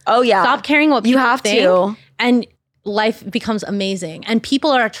window. Yeah. Oh, yeah. Stop caring what people You have think, to. and life becomes amazing. And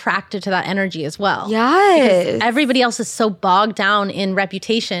people are attracted to that energy as well. Yes. Because everybody else is so bogged down in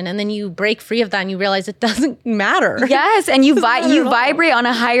reputation. And then you break free of that and you realize it doesn't matter. Yes. And you vibrate on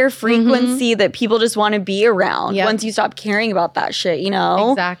a higher frequency that people just want to be around once you stop caring about that shit,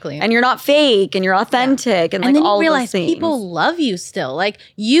 Exactly. And you're not fake and you're authentic and like then all you realize those things. people love you still. Like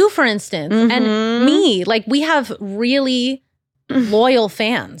you, for instance, and me. Like we have really loyal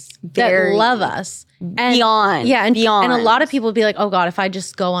fans that love us. And, beyond. Yeah. And, beyond. and a lot of people be like, oh God, if I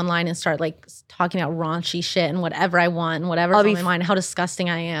just go online and start like talking about raunchy shit and whatever I want and whatever's on my mind, how disgusting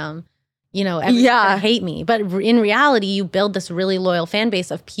I am, everyone's gonna hate me. But in reality, you build this really loyal fan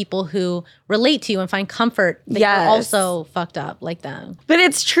base of people who relate to you and find comfort that you're also fucked up like them. But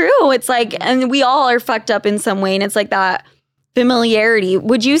it's true. It's like, and we all are fucked up in some way. And it's like that familiarity.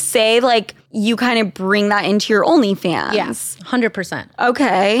 Would you say like you kind of bring that into your OnlyFans? Yes, 100%.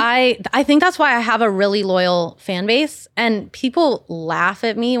 Okay. I think that's why I have a really loyal fan base. And people laugh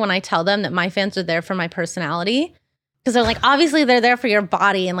at me when I tell them that my fans are there for my personality. Because they're like, obviously they're there for your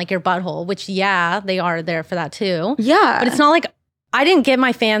body and like your butthole, which they are there for that too. Yeah. But it's not like, I didn't get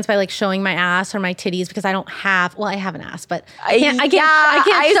my fans by like showing my ass or my titties because I don't have, I have an ass, but I can't show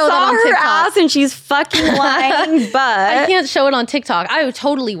that on TikTok. Her ass and she's fucking lying, but I can't show it on TikTok. I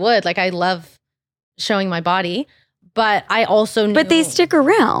totally would. Like I love showing my body, but I also knew. But they stick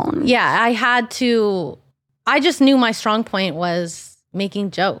around. Yeah, I just knew my strong point was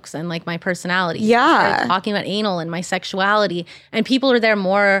making jokes and like my personality. Yeah. Talking about anal and my sexuality. And people are there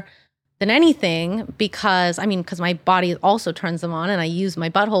more than anything because my body also turns them on and I use my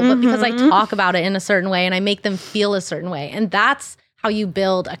butthole, but because I talk about it in a certain way and I make them feel a certain way. And that's how you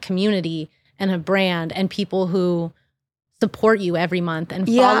build a community and a brand and people who support you every month and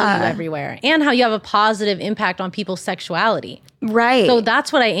follow you everywhere, and how you have a positive impact on people's sexuality. Right. So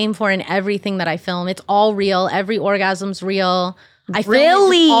that's what I aim for in everything that I film. It's all real. Every orgasm's real. I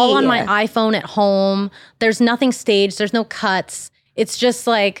film it all on my iPhone at home. There's nothing staged. There's no cuts. It's just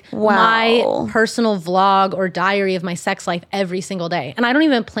like my personal vlog or diary of my sex life every single day. And I don't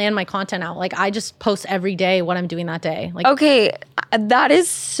even plan my content out. Like I just post every day what I'm doing that day. Like, okay, that is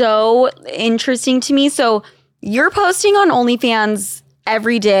so interesting to me. So you're posting on OnlyFans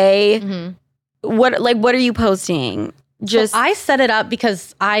every day. What are you posting? So I set it up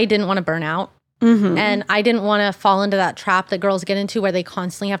because I didn't want to burn out. And I didn't want to fall into that trap that girls get into where they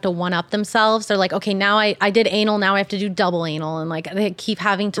constantly have to one-up themselves. They're like, okay, now I did anal, now I have to do double anal. And like they keep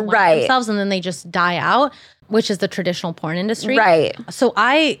having to one-up themselves and then they just die out, which is the traditional porn industry. Right. So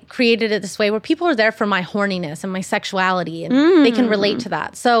I created it this way where people are there for my horniness and my sexuality and they can relate to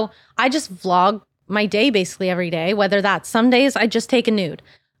that. So I just vlog my day basically every day, whether that's some days I just take a nude.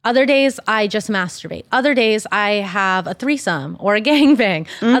 Other days, I just masturbate. Other days, I have a threesome or a gangbang.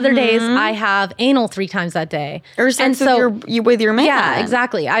 Other days, I have anal 3 times that day. Or sex with your man. Yeah,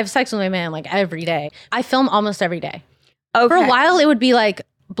 exactly. I have sex with my man like every day. I film almost every day. Okay. For a while, it would be like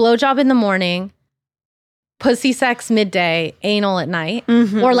blowjob in the morning, pussy sex midday, anal at night.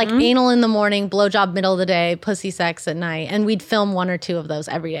 Or like anal in the morning, blowjob middle of the day, pussy sex at night. And we'd film 1 or 2 of those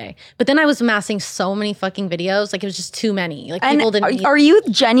every day. But then I was amassing so many fucking videos. Like it was just too many. Like people didn't Are you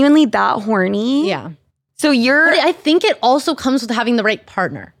genuinely that horny? Yeah. So But I think it also comes with having the right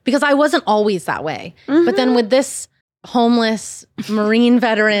partner. Because I wasn't always that way. But then with this homeless Marine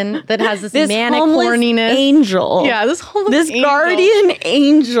veteran that has this manic horniness. Angel. Yeah, this angel. Guardian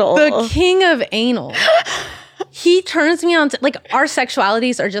angel. The king of anal. He turns me on to, like, our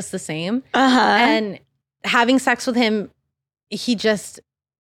sexualities are just the same. And having sex with him, he just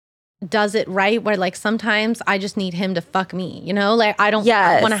does it right where like sometimes I just need him to fuck me, Like I don't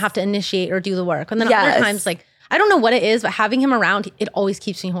want to have to initiate or do the work. And then other times, like, I don't know what it is, but having him around, it always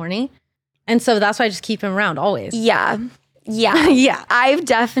keeps me horny. And so that's why I just keep him around always. Yeah. Yeah. I've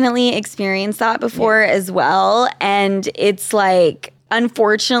definitely experienced that before as well. And it's like,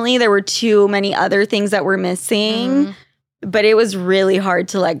 unfortunately, there were too many other things that were missing, but it was really hard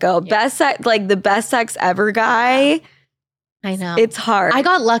to let go. The best sex ever guy I know. It's hard. I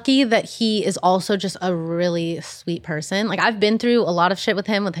got lucky that he is also just a really sweet person. Like I've been through a lot of shit with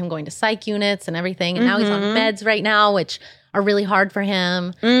him going to psych units and everything. And now he's on meds right now, which are really hard for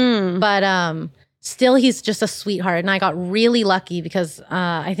him. But still, he's just a sweetheart. And I got really lucky because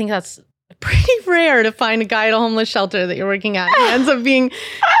I think that's pretty rare to find a guy at a homeless shelter that you're working at. He ends up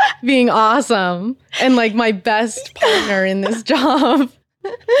being awesome and like my best partner in this job.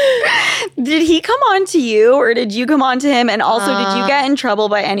 Did he come on to you or did you come on to him? And also, did you get in trouble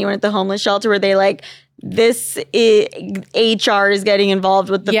by anyone at the homeless shelter where they like, this HR is getting involved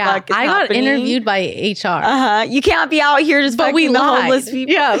with the fuck is I got interviewed by HR. You can't be out here just fucking the homeless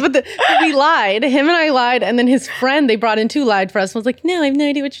people. Yeah, but we lied. Him and I lied. And then his friend they brought in too lied for us. And was like, no, I have no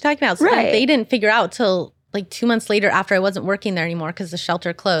idea what you're talking about. So then they didn't figure out till like 2 months later after I wasn't working there anymore because the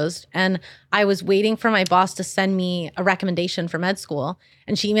shelter closed. And I was waiting for my boss to send me a recommendation for med school.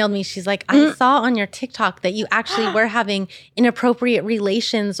 And she emailed me. She's like, I saw on your TikTok that you actually were having inappropriate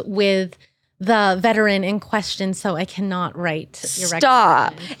relations with the veteran in question, so I cannot write your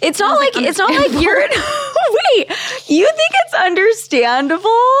Stop. It's not like you're wait, you think it's understandable?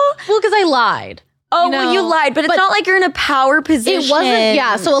 Well, because I lied. Oh, well, you lied, but it's not like you're in a power position. It wasn't,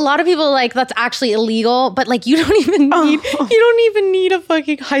 yeah. So a lot of people are like, that's actually illegal, but like you don't even need a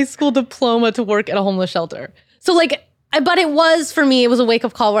fucking high school diploma to work at a homeless shelter. So like, but it was, for me, it was a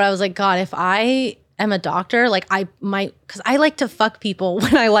wake-up call where I was like, God, if I am a doctor, like I might, because I like to fuck people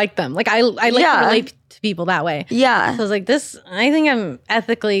when I like them. Like I like to relate to people that way. Yeah. So I was like, I think I'm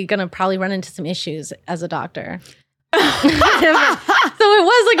ethically gonna probably run into some issues as a doctor. So it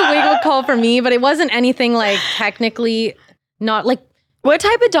was like a wake-up call for me, but it wasn't anything like technically not like. What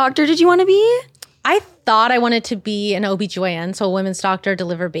type of doctor did you want to be? I thought I wanted to be an OBGYN, so a women's doctor,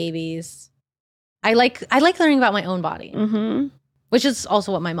 deliver babies. I like learning about my own body. Which is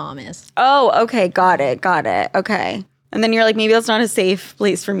also what my mom is. Oh, okay. Got it. Okay. And then you're like, maybe that's not a safe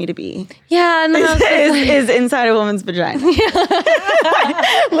place for me to be. Yeah. And then is inside a woman's vagina. Yeah.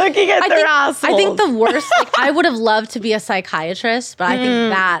 Looking at their assholes. I think the worst, like I would have loved to be a psychiatrist, but I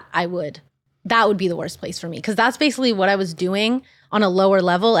think that would be the worst place for me. Because that's basically what I was doing on a lower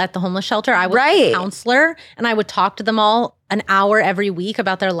level at the homeless shelter. I was a counselor and I would talk to them all an hour every week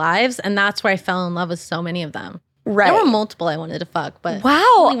about their lives. And that's where I fell in love with so many of them. Right. There were multiple I wanted to fuck, but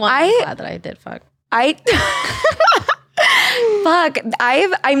only one I'm glad that I did fuck. Fuck.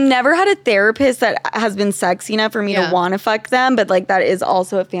 I've never had a therapist that has been sexy enough for me to want to fuck them, but like that is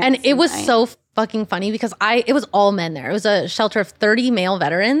also a fantasy. And it was so fucking funny because it was all men there. It was a shelter of 30 male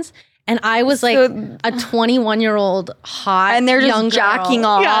veterans. And I was like a 21-year-old hot and they're just young jacking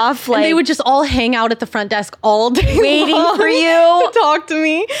off. Yeah. Like, and they would just all hang out at the front desk all day waiting for you to talk to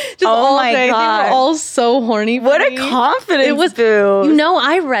me. Just all day. God. They were all so horny for me. A confidence boost. You know,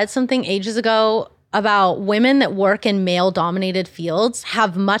 I read something ages ago about women that work in male-dominated fields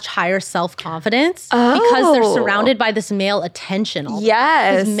have much higher self-confidence because they're surrounded by this male attention.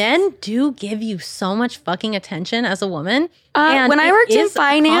 Yes. Because men do give you so much fucking attention as a woman. And when I worked in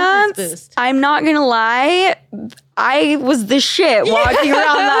finance, I'm not going to lie, I was the shit walking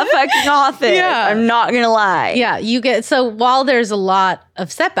around that fucking office. Yeah. I'm not going to lie. Yeah, you get, so while there's a lot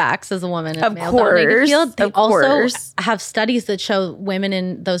of setbacks as a woman in a male-dominated field, they also have studies that show women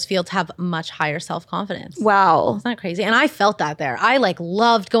in those fields have much higher self-confidence. Wow. Isn't that crazy? And I felt that there. I like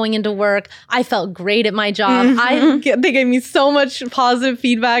loved going into work. I felt great at my job. They gave me so much positive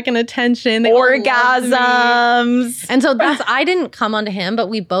feedback and attention. They orgasms. And so I didn't come onto him, but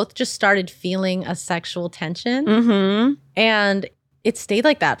we both just started feeling a sexual tension. And it stayed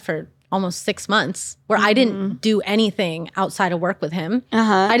like that for almost 6 months where I didn't do anything outside of work with him.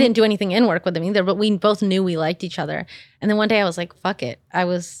 I didn't do anything in work with him either, but we both knew we liked each other. And then one day I was like, fuck it. I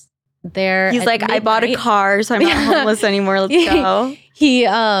was there. He's like, midnight. I bought a car, so I'm not homeless anymore. Let's go. He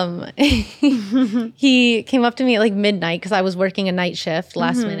came up to me at like midnight because I was working a night shift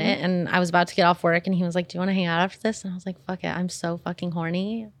last minute and I was about to get off work and he was like, do you want to hang out after this? And I was like, fuck it. I'm so fucking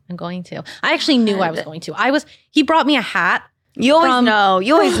horny. I'm going to. I actually knew I was going to. He brought me a hat. You always know.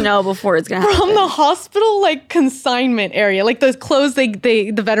 You always know before it's gonna happen. From the hospital, like consignment area, like the clothes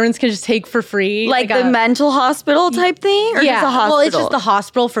the veterans can just take for free, like the mental hospital type thing, or just a hospital? Well, it's just the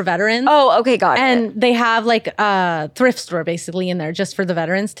hospital for veterans. Oh, okay, got it. And they have like a thrift store basically in there just for the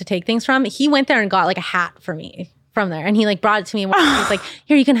veterans to take things from. He went there and got like a hat for me from there, and he like brought it to me and he was like,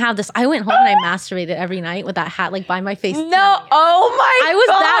 here, you can have this. I went home and I masturbated every night with that hat like by my face. No, oh my God. I was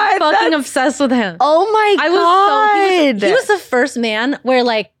that fucking obsessed with him. Oh my God. He was the first man where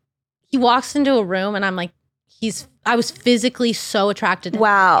like he walks into a room and I'm like, I was physically so attracted to him.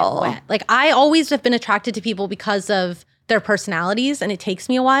 Wow. Like I always have been attracted to people because of their personalities, and it takes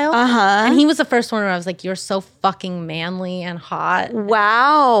me a while. And he was the first one where I was like, you're so fucking manly and hot.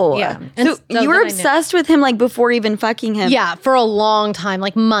 Wow. Yeah. So you were obsessed with him like before even fucking him? Yeah, for a long time,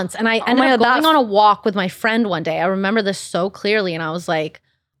 like months. And I ended up going on a walk with my friend one day. I remember this so clearly, and I was like,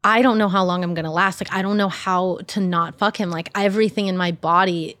 I don't know how long I'm going to last. Like, I don't know how to not fuck him. Like, everything in my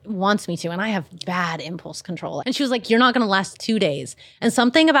body wants me to. And I have bad impulse control. And she was like, you're not going to last 2 days. And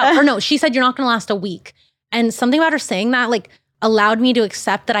something about, or no, she said, you're not going to last a week. And something about her saying that, like, allowed me to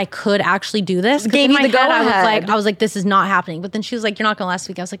accept that I could actually do this. Gave you the go ahead. I was like, this is not happening. But then she was like, you're not going to last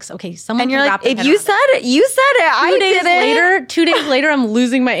a week. I was like, okay, someone. And you're like, if you said it, you said it. I did it. 2 days later, I'm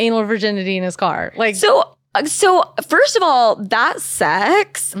losing my anal virginity in his car. Like, So first of all, that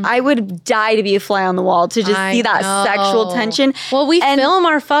sex, I would die to be a fly on the wall to just see that sexual tension. Well, we film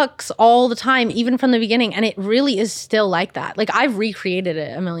our fucks all the time, even from the beginning, and it really is still like that. Like, I've recreated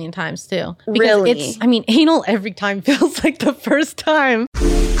it a million times too. Because anal every time feels like the first time.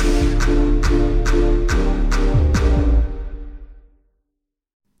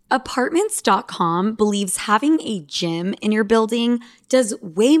 Apartments.com believes having a gym in your building does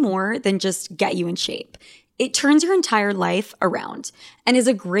way more than just get you in shape. It turns your entire life around and is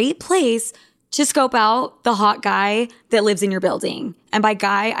a great place to scope out the hot guy that lives in your building. And by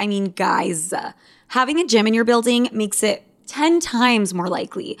guy, I mean guys. Having a gym in your building makes it 10 times more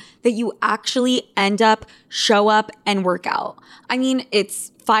likely that you actually show up and work out. I mean,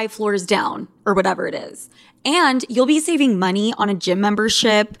 it's 5 floors down or whatever it is. And you'll be saving money on a gym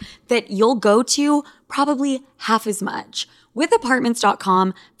membership that you'll go to probably half as much. With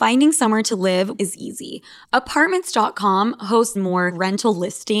Apartments.com, finding somewhere to live is easy. Apartments.com hosts more rental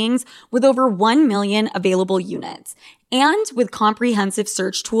listings with over 1 million available units. And with comprehensive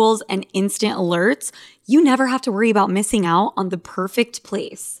search tools and instant alerts, you never have to worry about missing out on the perfect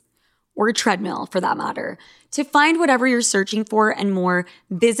place. Or a treadmill, for that matter. To find whatever you're searching for and more,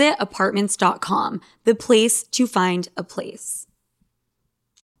 visit Apartments.com, the place to find a place.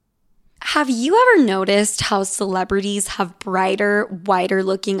 Have you ever noticed how celebrities have brighter, whiter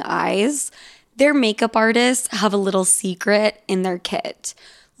looking eyes? Their makeup artists have a little secret in their kit.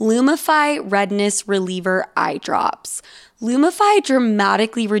 Lumify Redness Reliever Eye Drops. Lumify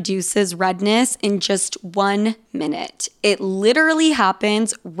dramatically reduces redness in just 1 minute. It literally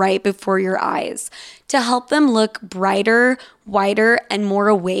happens right before your eyes to help them look brighter, whiter, and more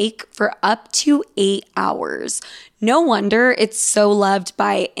awake for up to 8 hours. No wonder it's so loved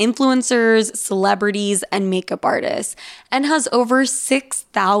by influencers, celebrities, and makeup artists, and has over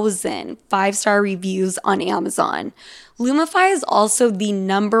 6,000 5-star reviews on Amazon. Lumify is also the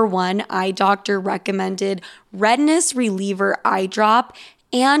 #1 eye doctor recommended redness reliever eye drop,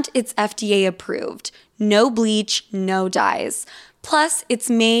 and it's FDA approved. No bleach, no dyes. Plus, it's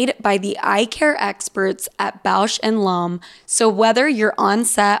made by the eye care experts at Bausch & Lomb, so whether you're on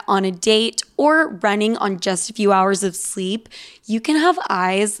set, on a date, or running on just a few hours of sleep, you can have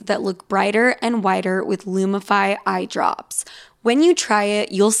eyes that look brighter and whiter with Lumify eye drops. When you try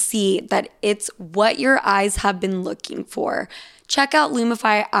it, you'll see that it's what your eyes have been looking for. Check out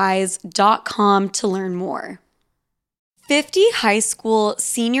LumifyEyes.com to learn more. 50 high school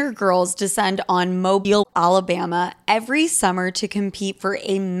senior girls descend on Mobile, Alabama every summer to compete for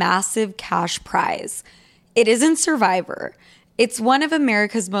a massive cash prize. It isn't Survivor. It's one of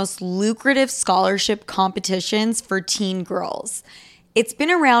America's most lucrative scholarship competitions for teen girls. It's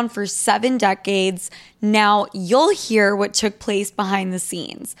been around for 7 decades. Now you'll hear what took place behind the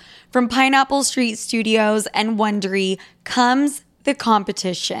scenes. From Pineapple Street Studios and Wondery comes the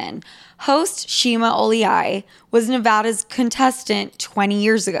competition. Host Shima Oliai was Nevada's contestant 20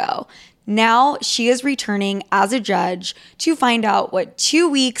 years ago. Now she is returning as a judge to find out what 2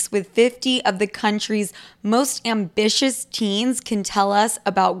 weeks with 50 of the country's most ambitious teens can tell us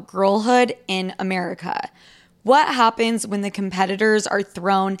about girlhood in America. What happens when the competitors are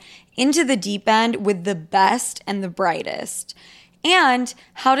thrown into the deep end with the best and the brightest? And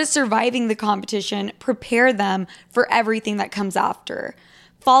how does surviving the competition prepare them for everything that comes after?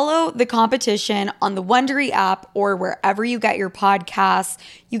 Follow the competition on the Wondery app or wherever you get your podcasts.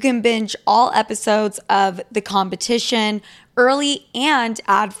 You can binge all episodes of the competition early and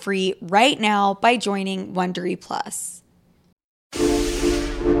ad-free right now by joining Wondery Plus.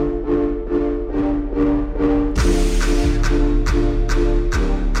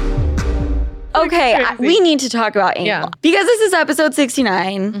 Okay, we need to talk about anal. Because this is episode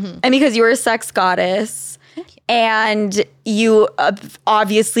 69, and because you're a sex goddess, and you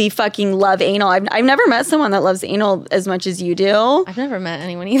obviously fucking love anal. I've never met someone that loves anal as much as you do. I've never met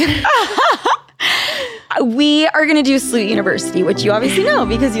anyone either. we are going to do Sloot University, which you obviously know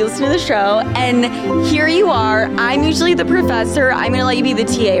because you listen to the show. And here you are. I'm usually the professor. I'm going to let you be the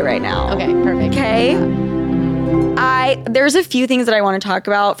TA right now. Okay, perfect. Okay. There's a few things that I want to talk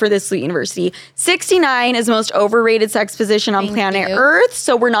about for this Sloot University. 69 is the most overrated sex position on planet Earth,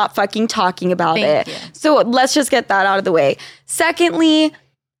 so we're not fucking talking about it. So let's just get that out of the way. Secondly,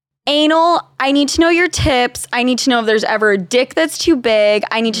 anal, I need to know your tips. I need to know if there's ever a dick that's too big.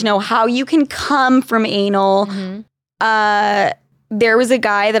 I need to know how you can come from anal. There was a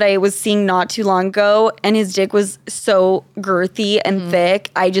guy that I was seeing not too long ago, and his dick was so girthy and thick.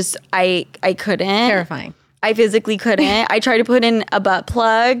 I couldn't. Terrifying. I physically couldn't. I tried to put in a butt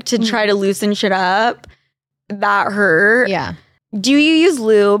plug to try to loosen shit up. That hurt. Yeah. Do you use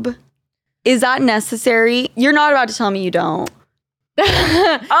lube? Is that necessary? You're not about to tell me you don't. You're lube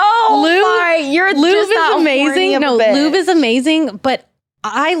just that is amazing. No, bitch. lube is amazing, but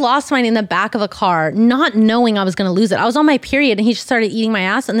I lost mine in the back of a car, not knowing I was going to lose it. I was on my period, and he just started eating my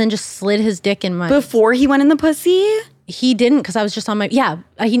ass, and then just slid his dick in my. Before he went in the pussy? He didn't, because I was just on my. Yeah,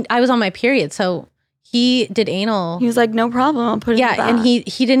 I was on my period, so. He did anal. He was like, no problem. I'll put it in the back. And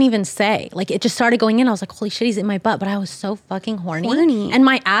he didn't even say. Like, it just started going in. I was like, holy shit, he's in my butt. But I was so fucking horny. And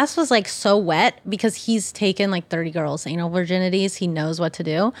my ass was like so wet because he's taken like 30 girls' anal virginities. He knows what to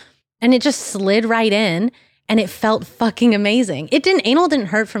do. And it just slid right in. And it felt fucking amazing. Anal didn't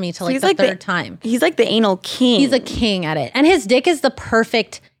hurt for me till like the third time. He's like the anal king. He's a king at it. And his dick is the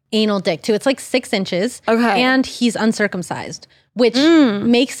perfect anal dick too. It's like 6 inches. Okay. And he's uncircumcised, which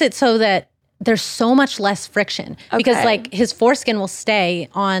makes it so that there's so much less friction because like his foreskin will stay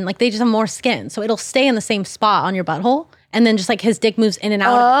on, like they just have more skin. So it'll stay in the same spot on your butthole. And then just like his dick moves in and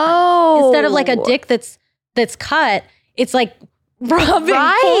out. Instead of like a dick that's cut, it's like rubbing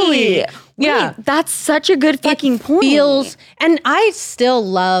fully. Yeah. Wait, that's such a good fucking point. And I still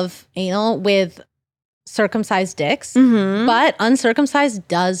love anal with circumcised dicks, but uncircumcised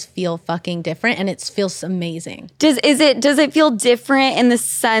does feel fucking different, and it feels amazing. Does it feel different in the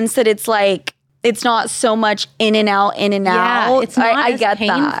sense that it's like it's not so much in and out? It's not I get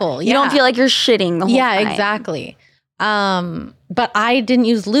painful. That. You don't feel like you're shitting the whole time. Yeah, exactly. But I didn't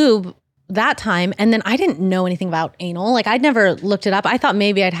use lube that time, and then I didn't know anything about anal. Like I'd never looked it up. I thought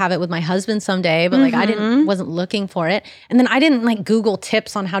maybe I'd have it with my husband someday, but like I wasn't looking for it. And then I didn't like Google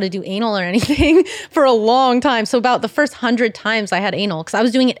tips on how to do anal or anything for a long time. So about the first 100 times I had anal, because I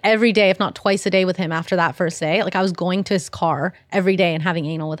was doing it every day, if not twice a day with him after that first day. Like I was going to his car every day and having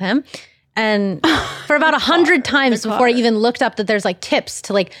anal with him. And for about 100 times before I even looked up that there's like tips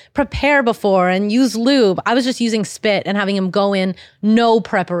to like prepare before and use lube, I was just using spit and having him go in, no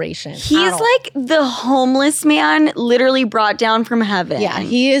preparation. He's like the homeless man literally brought down from heaven. Yeah,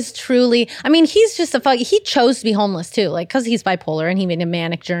 he is truly, I mean, he's just he chose to be homeless too, like because he's bipolar and he made a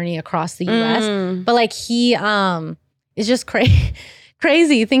manic journey across the US. But like he is just crazy.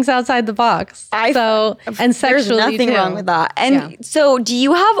 He thinks outside the box. And sexually there's nothing wrong with that. And so do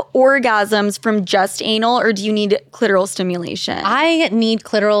you have orgasms from just anal, or do you need clitoral stimulation? I need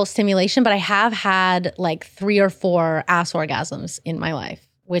clitoral stimulation, but I have had like 3 or 4 ass orgasms in my life,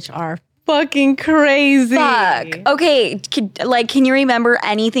 which are fucking crazy. Fuck. Okay. Can you remember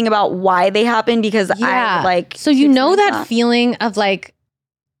anything about why they happened? Because I like. So you know that feeling of like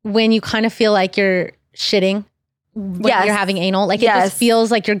when you kind of feel like you're shitting when you're having anal, like it just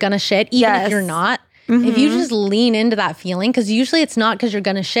feels like you're gonna shit, even if you're not. If you just lean into that feeling, because usually it's not because you're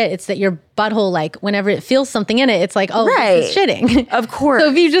gonna shit, it's that your butthole, like whenever it feels something in it, it's like, oh, this is shitting. Of course.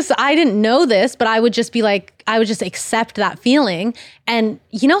 So if I didn't know this, but I would just be like, I would just accept that feeling. And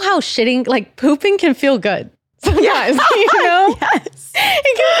you know how shitting, like pooping can feel good sometimes, you know? Yes.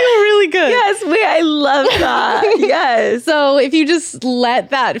 It can feel really good. Yes, wait, I love that. Yes. So if you just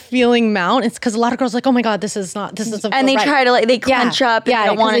let that feeling mount, it's because a lot of girls are like, oh my God, this doesn't and they try to they clench up and they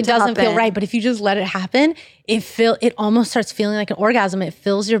don't want it to happen. It doesn't feel right. But if you just let it happen, it almost starts feeling like an orgasm. It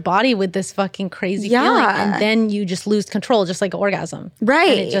fills your body with this fucking crazy feeling. And then you just lose control, just like an orgasm.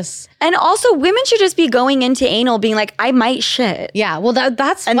 Right. And also women should just be going into anal being like, I might shit. Yeah. Well,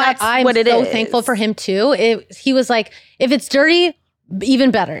 that's why I'm so thankful for him too. He was like, if it's dirty,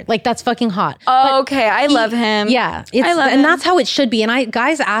 even better. Like that's fucking hot. Oh, okay. I love him. Yeah. I love him. And that's how it should be. And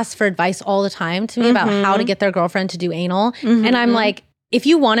guys ask for advice all the time to me about how to get their girlfriend to do anal. And I'm like, if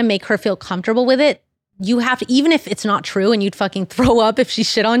you want to make her feel comfortable with it, you have to, even if it's not true and you'd fucking throw up if she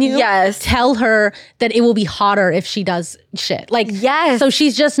shit on you, tell her that it will be hotter if she does shit. Like, so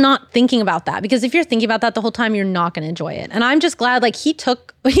she's just not thinking about that, because if you're thinking about that the whole time, you're not going to enjoy it. And I'm just glad, like, he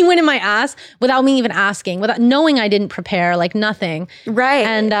went in my ass without me even asking, without knowing I didn't prepare, like nothing. Right.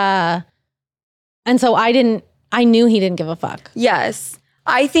 And so I knew he didn't give a fuck. Yes.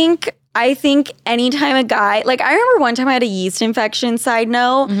 I think I think anytime a guy, like I remember one time I had a yeast infection, side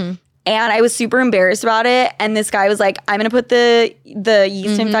note, and I was super embarrassed about it. And this guy was like, I'm going to put the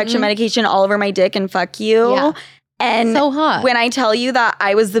yeast infection medication all over my dick and fuck you. Yeah. And So hot. when I tell you that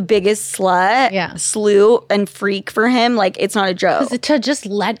I was the biggest Yeah. slew and freak for him, like it's not a joke. Because to just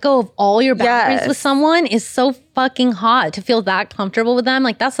let go of all your boundaries Yes. with someone is so fucking hot. To feel that comfortable with them,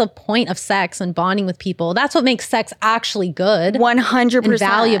 like that's the point of sex and bonding with people. That's what makes sex actually good 100% and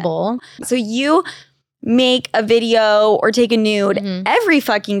valuable. So you make a video or take a nude every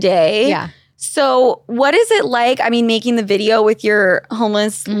fucking day. Yeah. So what is it like? I mean, making the video with your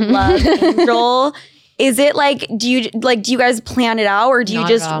homeless love angel. Is it like, do you guys plan it out, or do you Not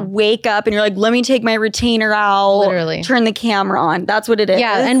just at all. wake up and you're like, let me take my retainer out, Literally. turn the camera on? That's what it is.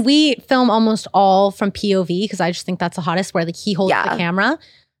 Yeah, and we film almost all from POV because I just think that's the hottest, where like he holds Yeah. the camera.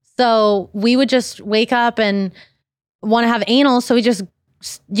 So we would just wake up and want to have anal, so he just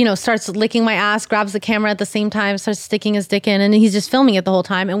starts licking my ass, grabs the camera at the same time, starts sticking his dick in, and he's just filming it the whole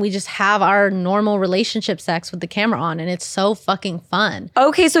time, and we just have our normal relationship sex with the camera on, and it's so fucking fun.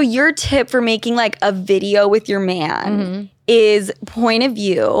 Okay, so your tip for making like a video with your man is point of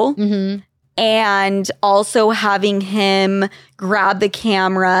view. And also having him grab the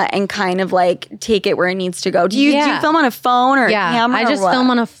camera and kind of like take it where it needs to go. Do you film on a phone or a camera? I just or what?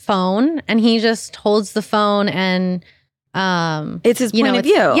 film on a phone, and he just holds the phone, and It's his point of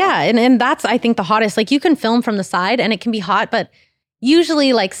view. Yeah, and that's I think the hottest. Like you can film from the side, and it can be hot, but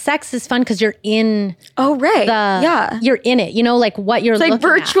usually like sex is fun because you're in Oh, right. you're in it. You know, like what you're It's like looking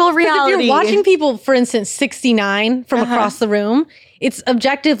virtual at. 'Cause reality. If you're watching people, for instance, 69 from across the room, it's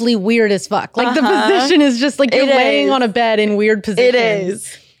objectively weird as fuck. Like the position is just like you're It laying is. on a bed in weird positions. It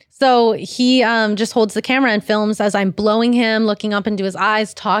is. So he just holds the camera and films as I'm blowing him, looking up into his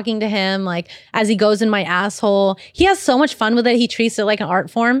eyes, talking to him, like as he goes in my asshole. He has so much fun with it. He treats it like an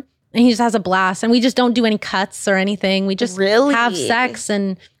art form, and he just has a blast. And we just don't do any cuts or anything. We just Really? have sex,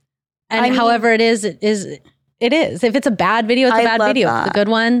 and I mean- however it is, it is. If it's a bad video, it's a I bad love video. If that. it's a good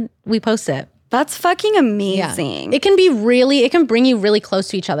one, we post it. That's fucking amazing. It can bring you really close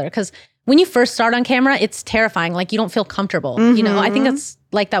to each other, because when you first start on camera, it's terrifying. Like you don't feel comfortable. You know, I think that's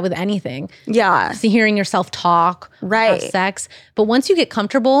like that with anything. Yeah. See, hearing yourself talk, Right. have sex. But once you get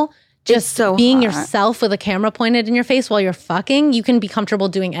comfortable, just so being hot. yourself with a camera pointed in your face while you're fucking, you can be comfortable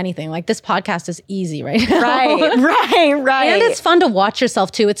doing anything. Like this podcast is easy right now. Right. And it's fun to watch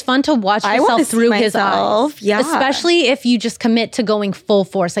yourself too. It's fun to watch I wanna yourself see through his myself. eyes. Yeah. Especially if you just commit to going full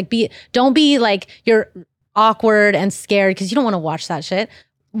force. Like don't be like you're awkward and scared because you don't want to watch that shit.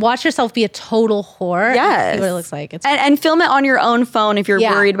 Watch yourself be a total whore. Yes. And see what it looks like. It's and film it on your own phone if you're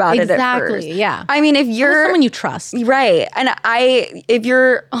worried about it at first. Exactly. Yeah. I mean, if With you're someone you trust. right, and if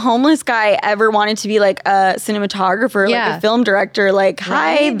your homeless guy ever wanted to be like a cinematographer, like Yeah. a film director, like,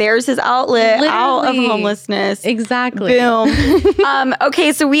 hi, Right? there's his outlet out of Literally. homelessness. Exactly. Boom.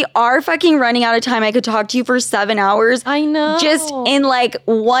 Okay, so we are fucking running out of time. I could talk to you for 7 hours. I know. Just in like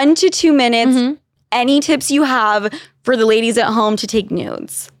 1 to 2 minutes. Any tips you have for the ladies at home to take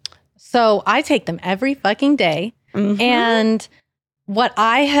nudes? So I take them every fucking day. And what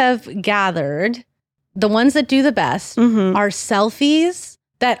I have gathered, the ones that do the best are selfies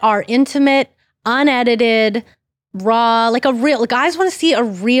that are intimate, unedited, raw, like a real, guys want to see a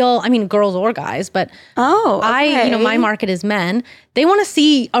real, I mean, girls or guys, but Oh, okay. my market is men. They want to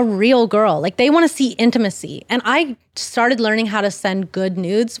see a real girl. Like they want to see intimacy. And I started learning how to send good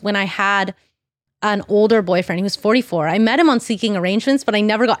nudes when I had an older boyfriend. He was 44. I met him on Seeking Arrangements, but I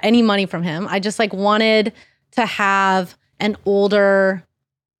never got any money from him. I just like wanted to have an older,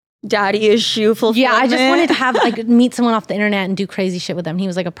 daddy issue fulfillment. yeah, I just wanted to have like meet someone off the internet and do crazy shit with them. He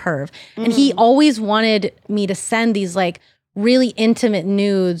was like a perv. And he always wanted me to send these like really intimate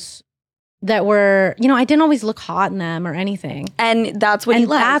nudes that were, I didn't always look hot in them or anything. And that's what he And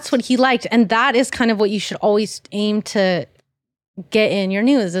liked. that's what he liked. And that is kind of what you should always aim to get in your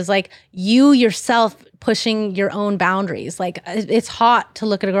news, is like you yourself pushing your own boundaries. Like it's hot to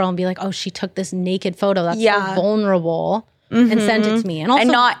look at a girl and be like, oh, she took this naked photo. That's so vulnerable. And sent it to me. And also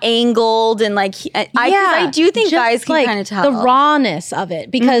not angled and like, I do think just guys can like kind of tell. the rawness of it,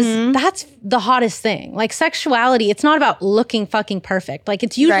 because that's the hottest thing. Like sexuality, it's not about looking fucking perfect. Like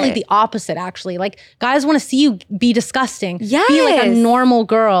it's usually Right. the opposite, actually. Like guys want to see you be disgusting. Be like a Yes. normal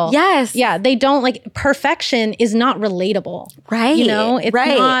girl. Yes. Yeah. They don't like, perfection is not relatable. Right. You know, it's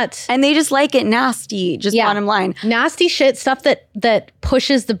right. not. And they just like it nasty, just bottom line. Nasty shit, stuff that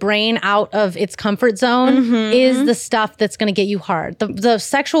pushes the brain out of its comfort zone is the stuff that's going to get you hard. The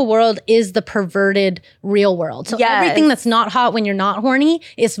sexual world is the perverted real world. So Yes. everything that's not hot when you're not horny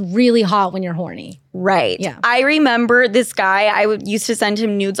is really hot when you're horny. Right. Yeah. I remember this guy, used to send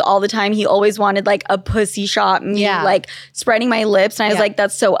him nudes all the time. He always wanted like a pussy shot, me Yeah. like spreading my lips. And I was like,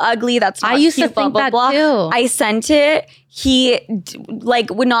 that's so ugly. That's not I used cute, to think blah, that blah, blah. too. I sent it. He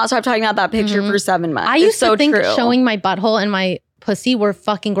would not stop talking about that picture for 7 months. I It's used so to think true. showing my butthole and my pussy were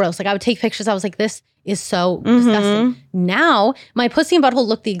fucking gross. Like I would take pictures. I was like, this is so disgusting. Now my pussy and butthole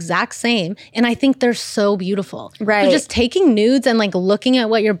look the exact same. And I think they're so beautiful. Right. So just taking nudes and like looking at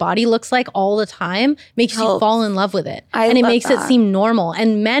what your body looks like all the time makes you Helps. fall in love with it. I and it love makes it that. seem normal.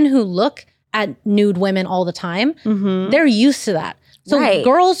 And men who look at nude women all the time, they're used to that. So Right.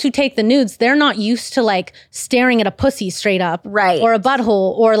 girls who take the nudes, they're not used to like staring at a pussy straight up. Right. Or a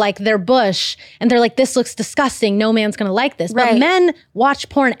butthole or like their bush. And they're like, this looks disgusting. No man's going to like this. But Right. men watch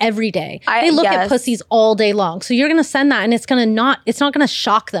porn every day. They look at yes. pussies all day long. So you're going to send that and it's not going to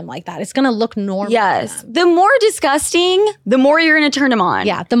shock them like that. It's going to look normal. to Yes. them. The more disgusting, the more you're going to turn him on.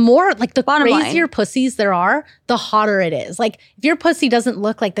 Yeah. The more like the Bottom line. crazier pussies there are, the hotter it is. Like if your pussy doesn't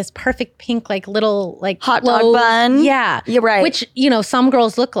look like this perfect pink, like little like Hot dog clothes- bun. Yeah. You're right. Which, some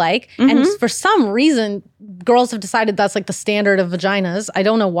girls look like. And for some reason, girls have decided that's like the standard of vaginas. I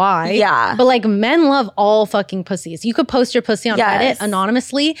don't know why. Yeah. But like men love all fucking pussies. You could post your pussy on Yes. Reddit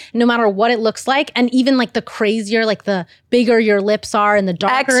anonymously, no matter what it looks like. And even like the crazier, like the bigger your lips are and the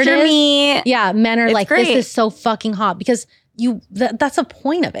darker Extra it is. meat. Yeah, men are It's like, great. this is so fucking hot because that's a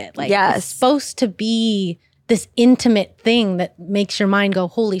point of it. Like Yes. it's supposed to be this intimate thing that makes your mind go,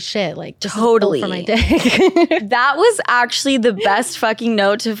 holy shit, like this is built Totally. for my dick. That was actually the best fucking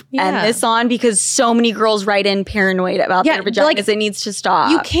note to end Yeah. this on because so many girls write in paranoid about Yeah, their vaginas. like, It needs to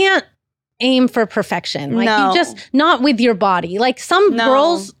stop. You can't aim for perfection. Like No. you just not with your body. Like some No.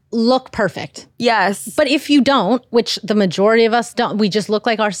 girls look perfect. Yes. But if you don't, which the majority of us don't, we just look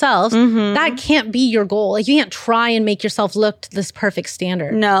like ourselves, Mm-hmm. that can't be your goal. Like you can't try and make yourself look to this perfect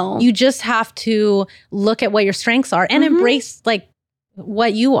standard. No. You just have to look at what your strengths are and embrace like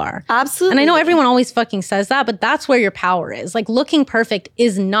what you are. Absolutely. And I know everyone always fucking says that, but that's where your power is. Like looking perfect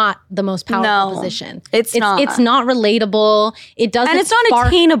is not the most powerful No, position. it's not. It's not relatable. It doesn't And it's not spark-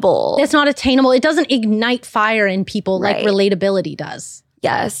 attainable. It's not attainable. It doesn't ignite fire in people Right. like relatability does.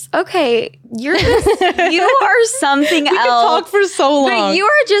 Yes. Okay. You are something else. for so But you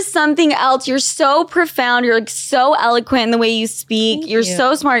are just something else. You're so profound. You're like so eloquent in the way you speak. Thank You're you.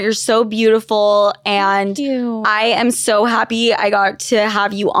 so smart. You're so beautiful. And you. I am so happy I got to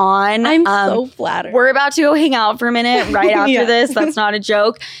have you on. I'm so flattered. We're about to go hang out for a minute right after Yeah. this. That's not a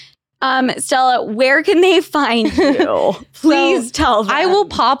joke. Stella, where can they find you? Please tell them. I will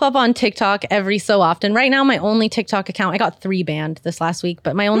pop up on TikTok every so often. Right now, my only TikTok account, I got 3 banned this last week,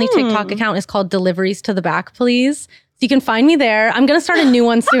 but my only TikTok account is called Deliveries to the Back, Please. So you can find me there. I'm going to start a new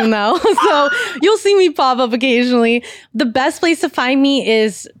one soon though. So you'll see me pop up occasionally. The best place to find me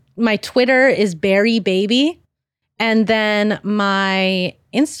is my Twitter is Berry Baby. And then my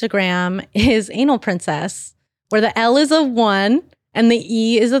Instagram is Anal Princess, where the L is a 1 and the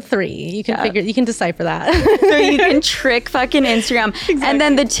E is a 3. You can decipher that. So you can trick fucking Instagram. And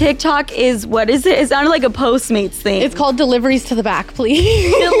then the TikTok is, what is it? It sounded like a Postmates thing. It's called Deliveries to the Back, Please.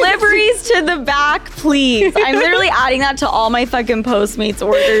 Deliveries to the back, please. I'm literally adding that to all my fucking Postmates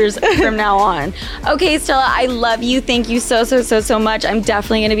orders from now on. Okay, Stella, I love you. Thank you so much. I'm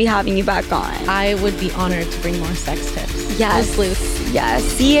definitely going to be having you back on. I would be honored to bring more sex tips. Yes. Sleuths. Yes.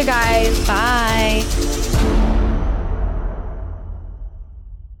 See you guys. Bye.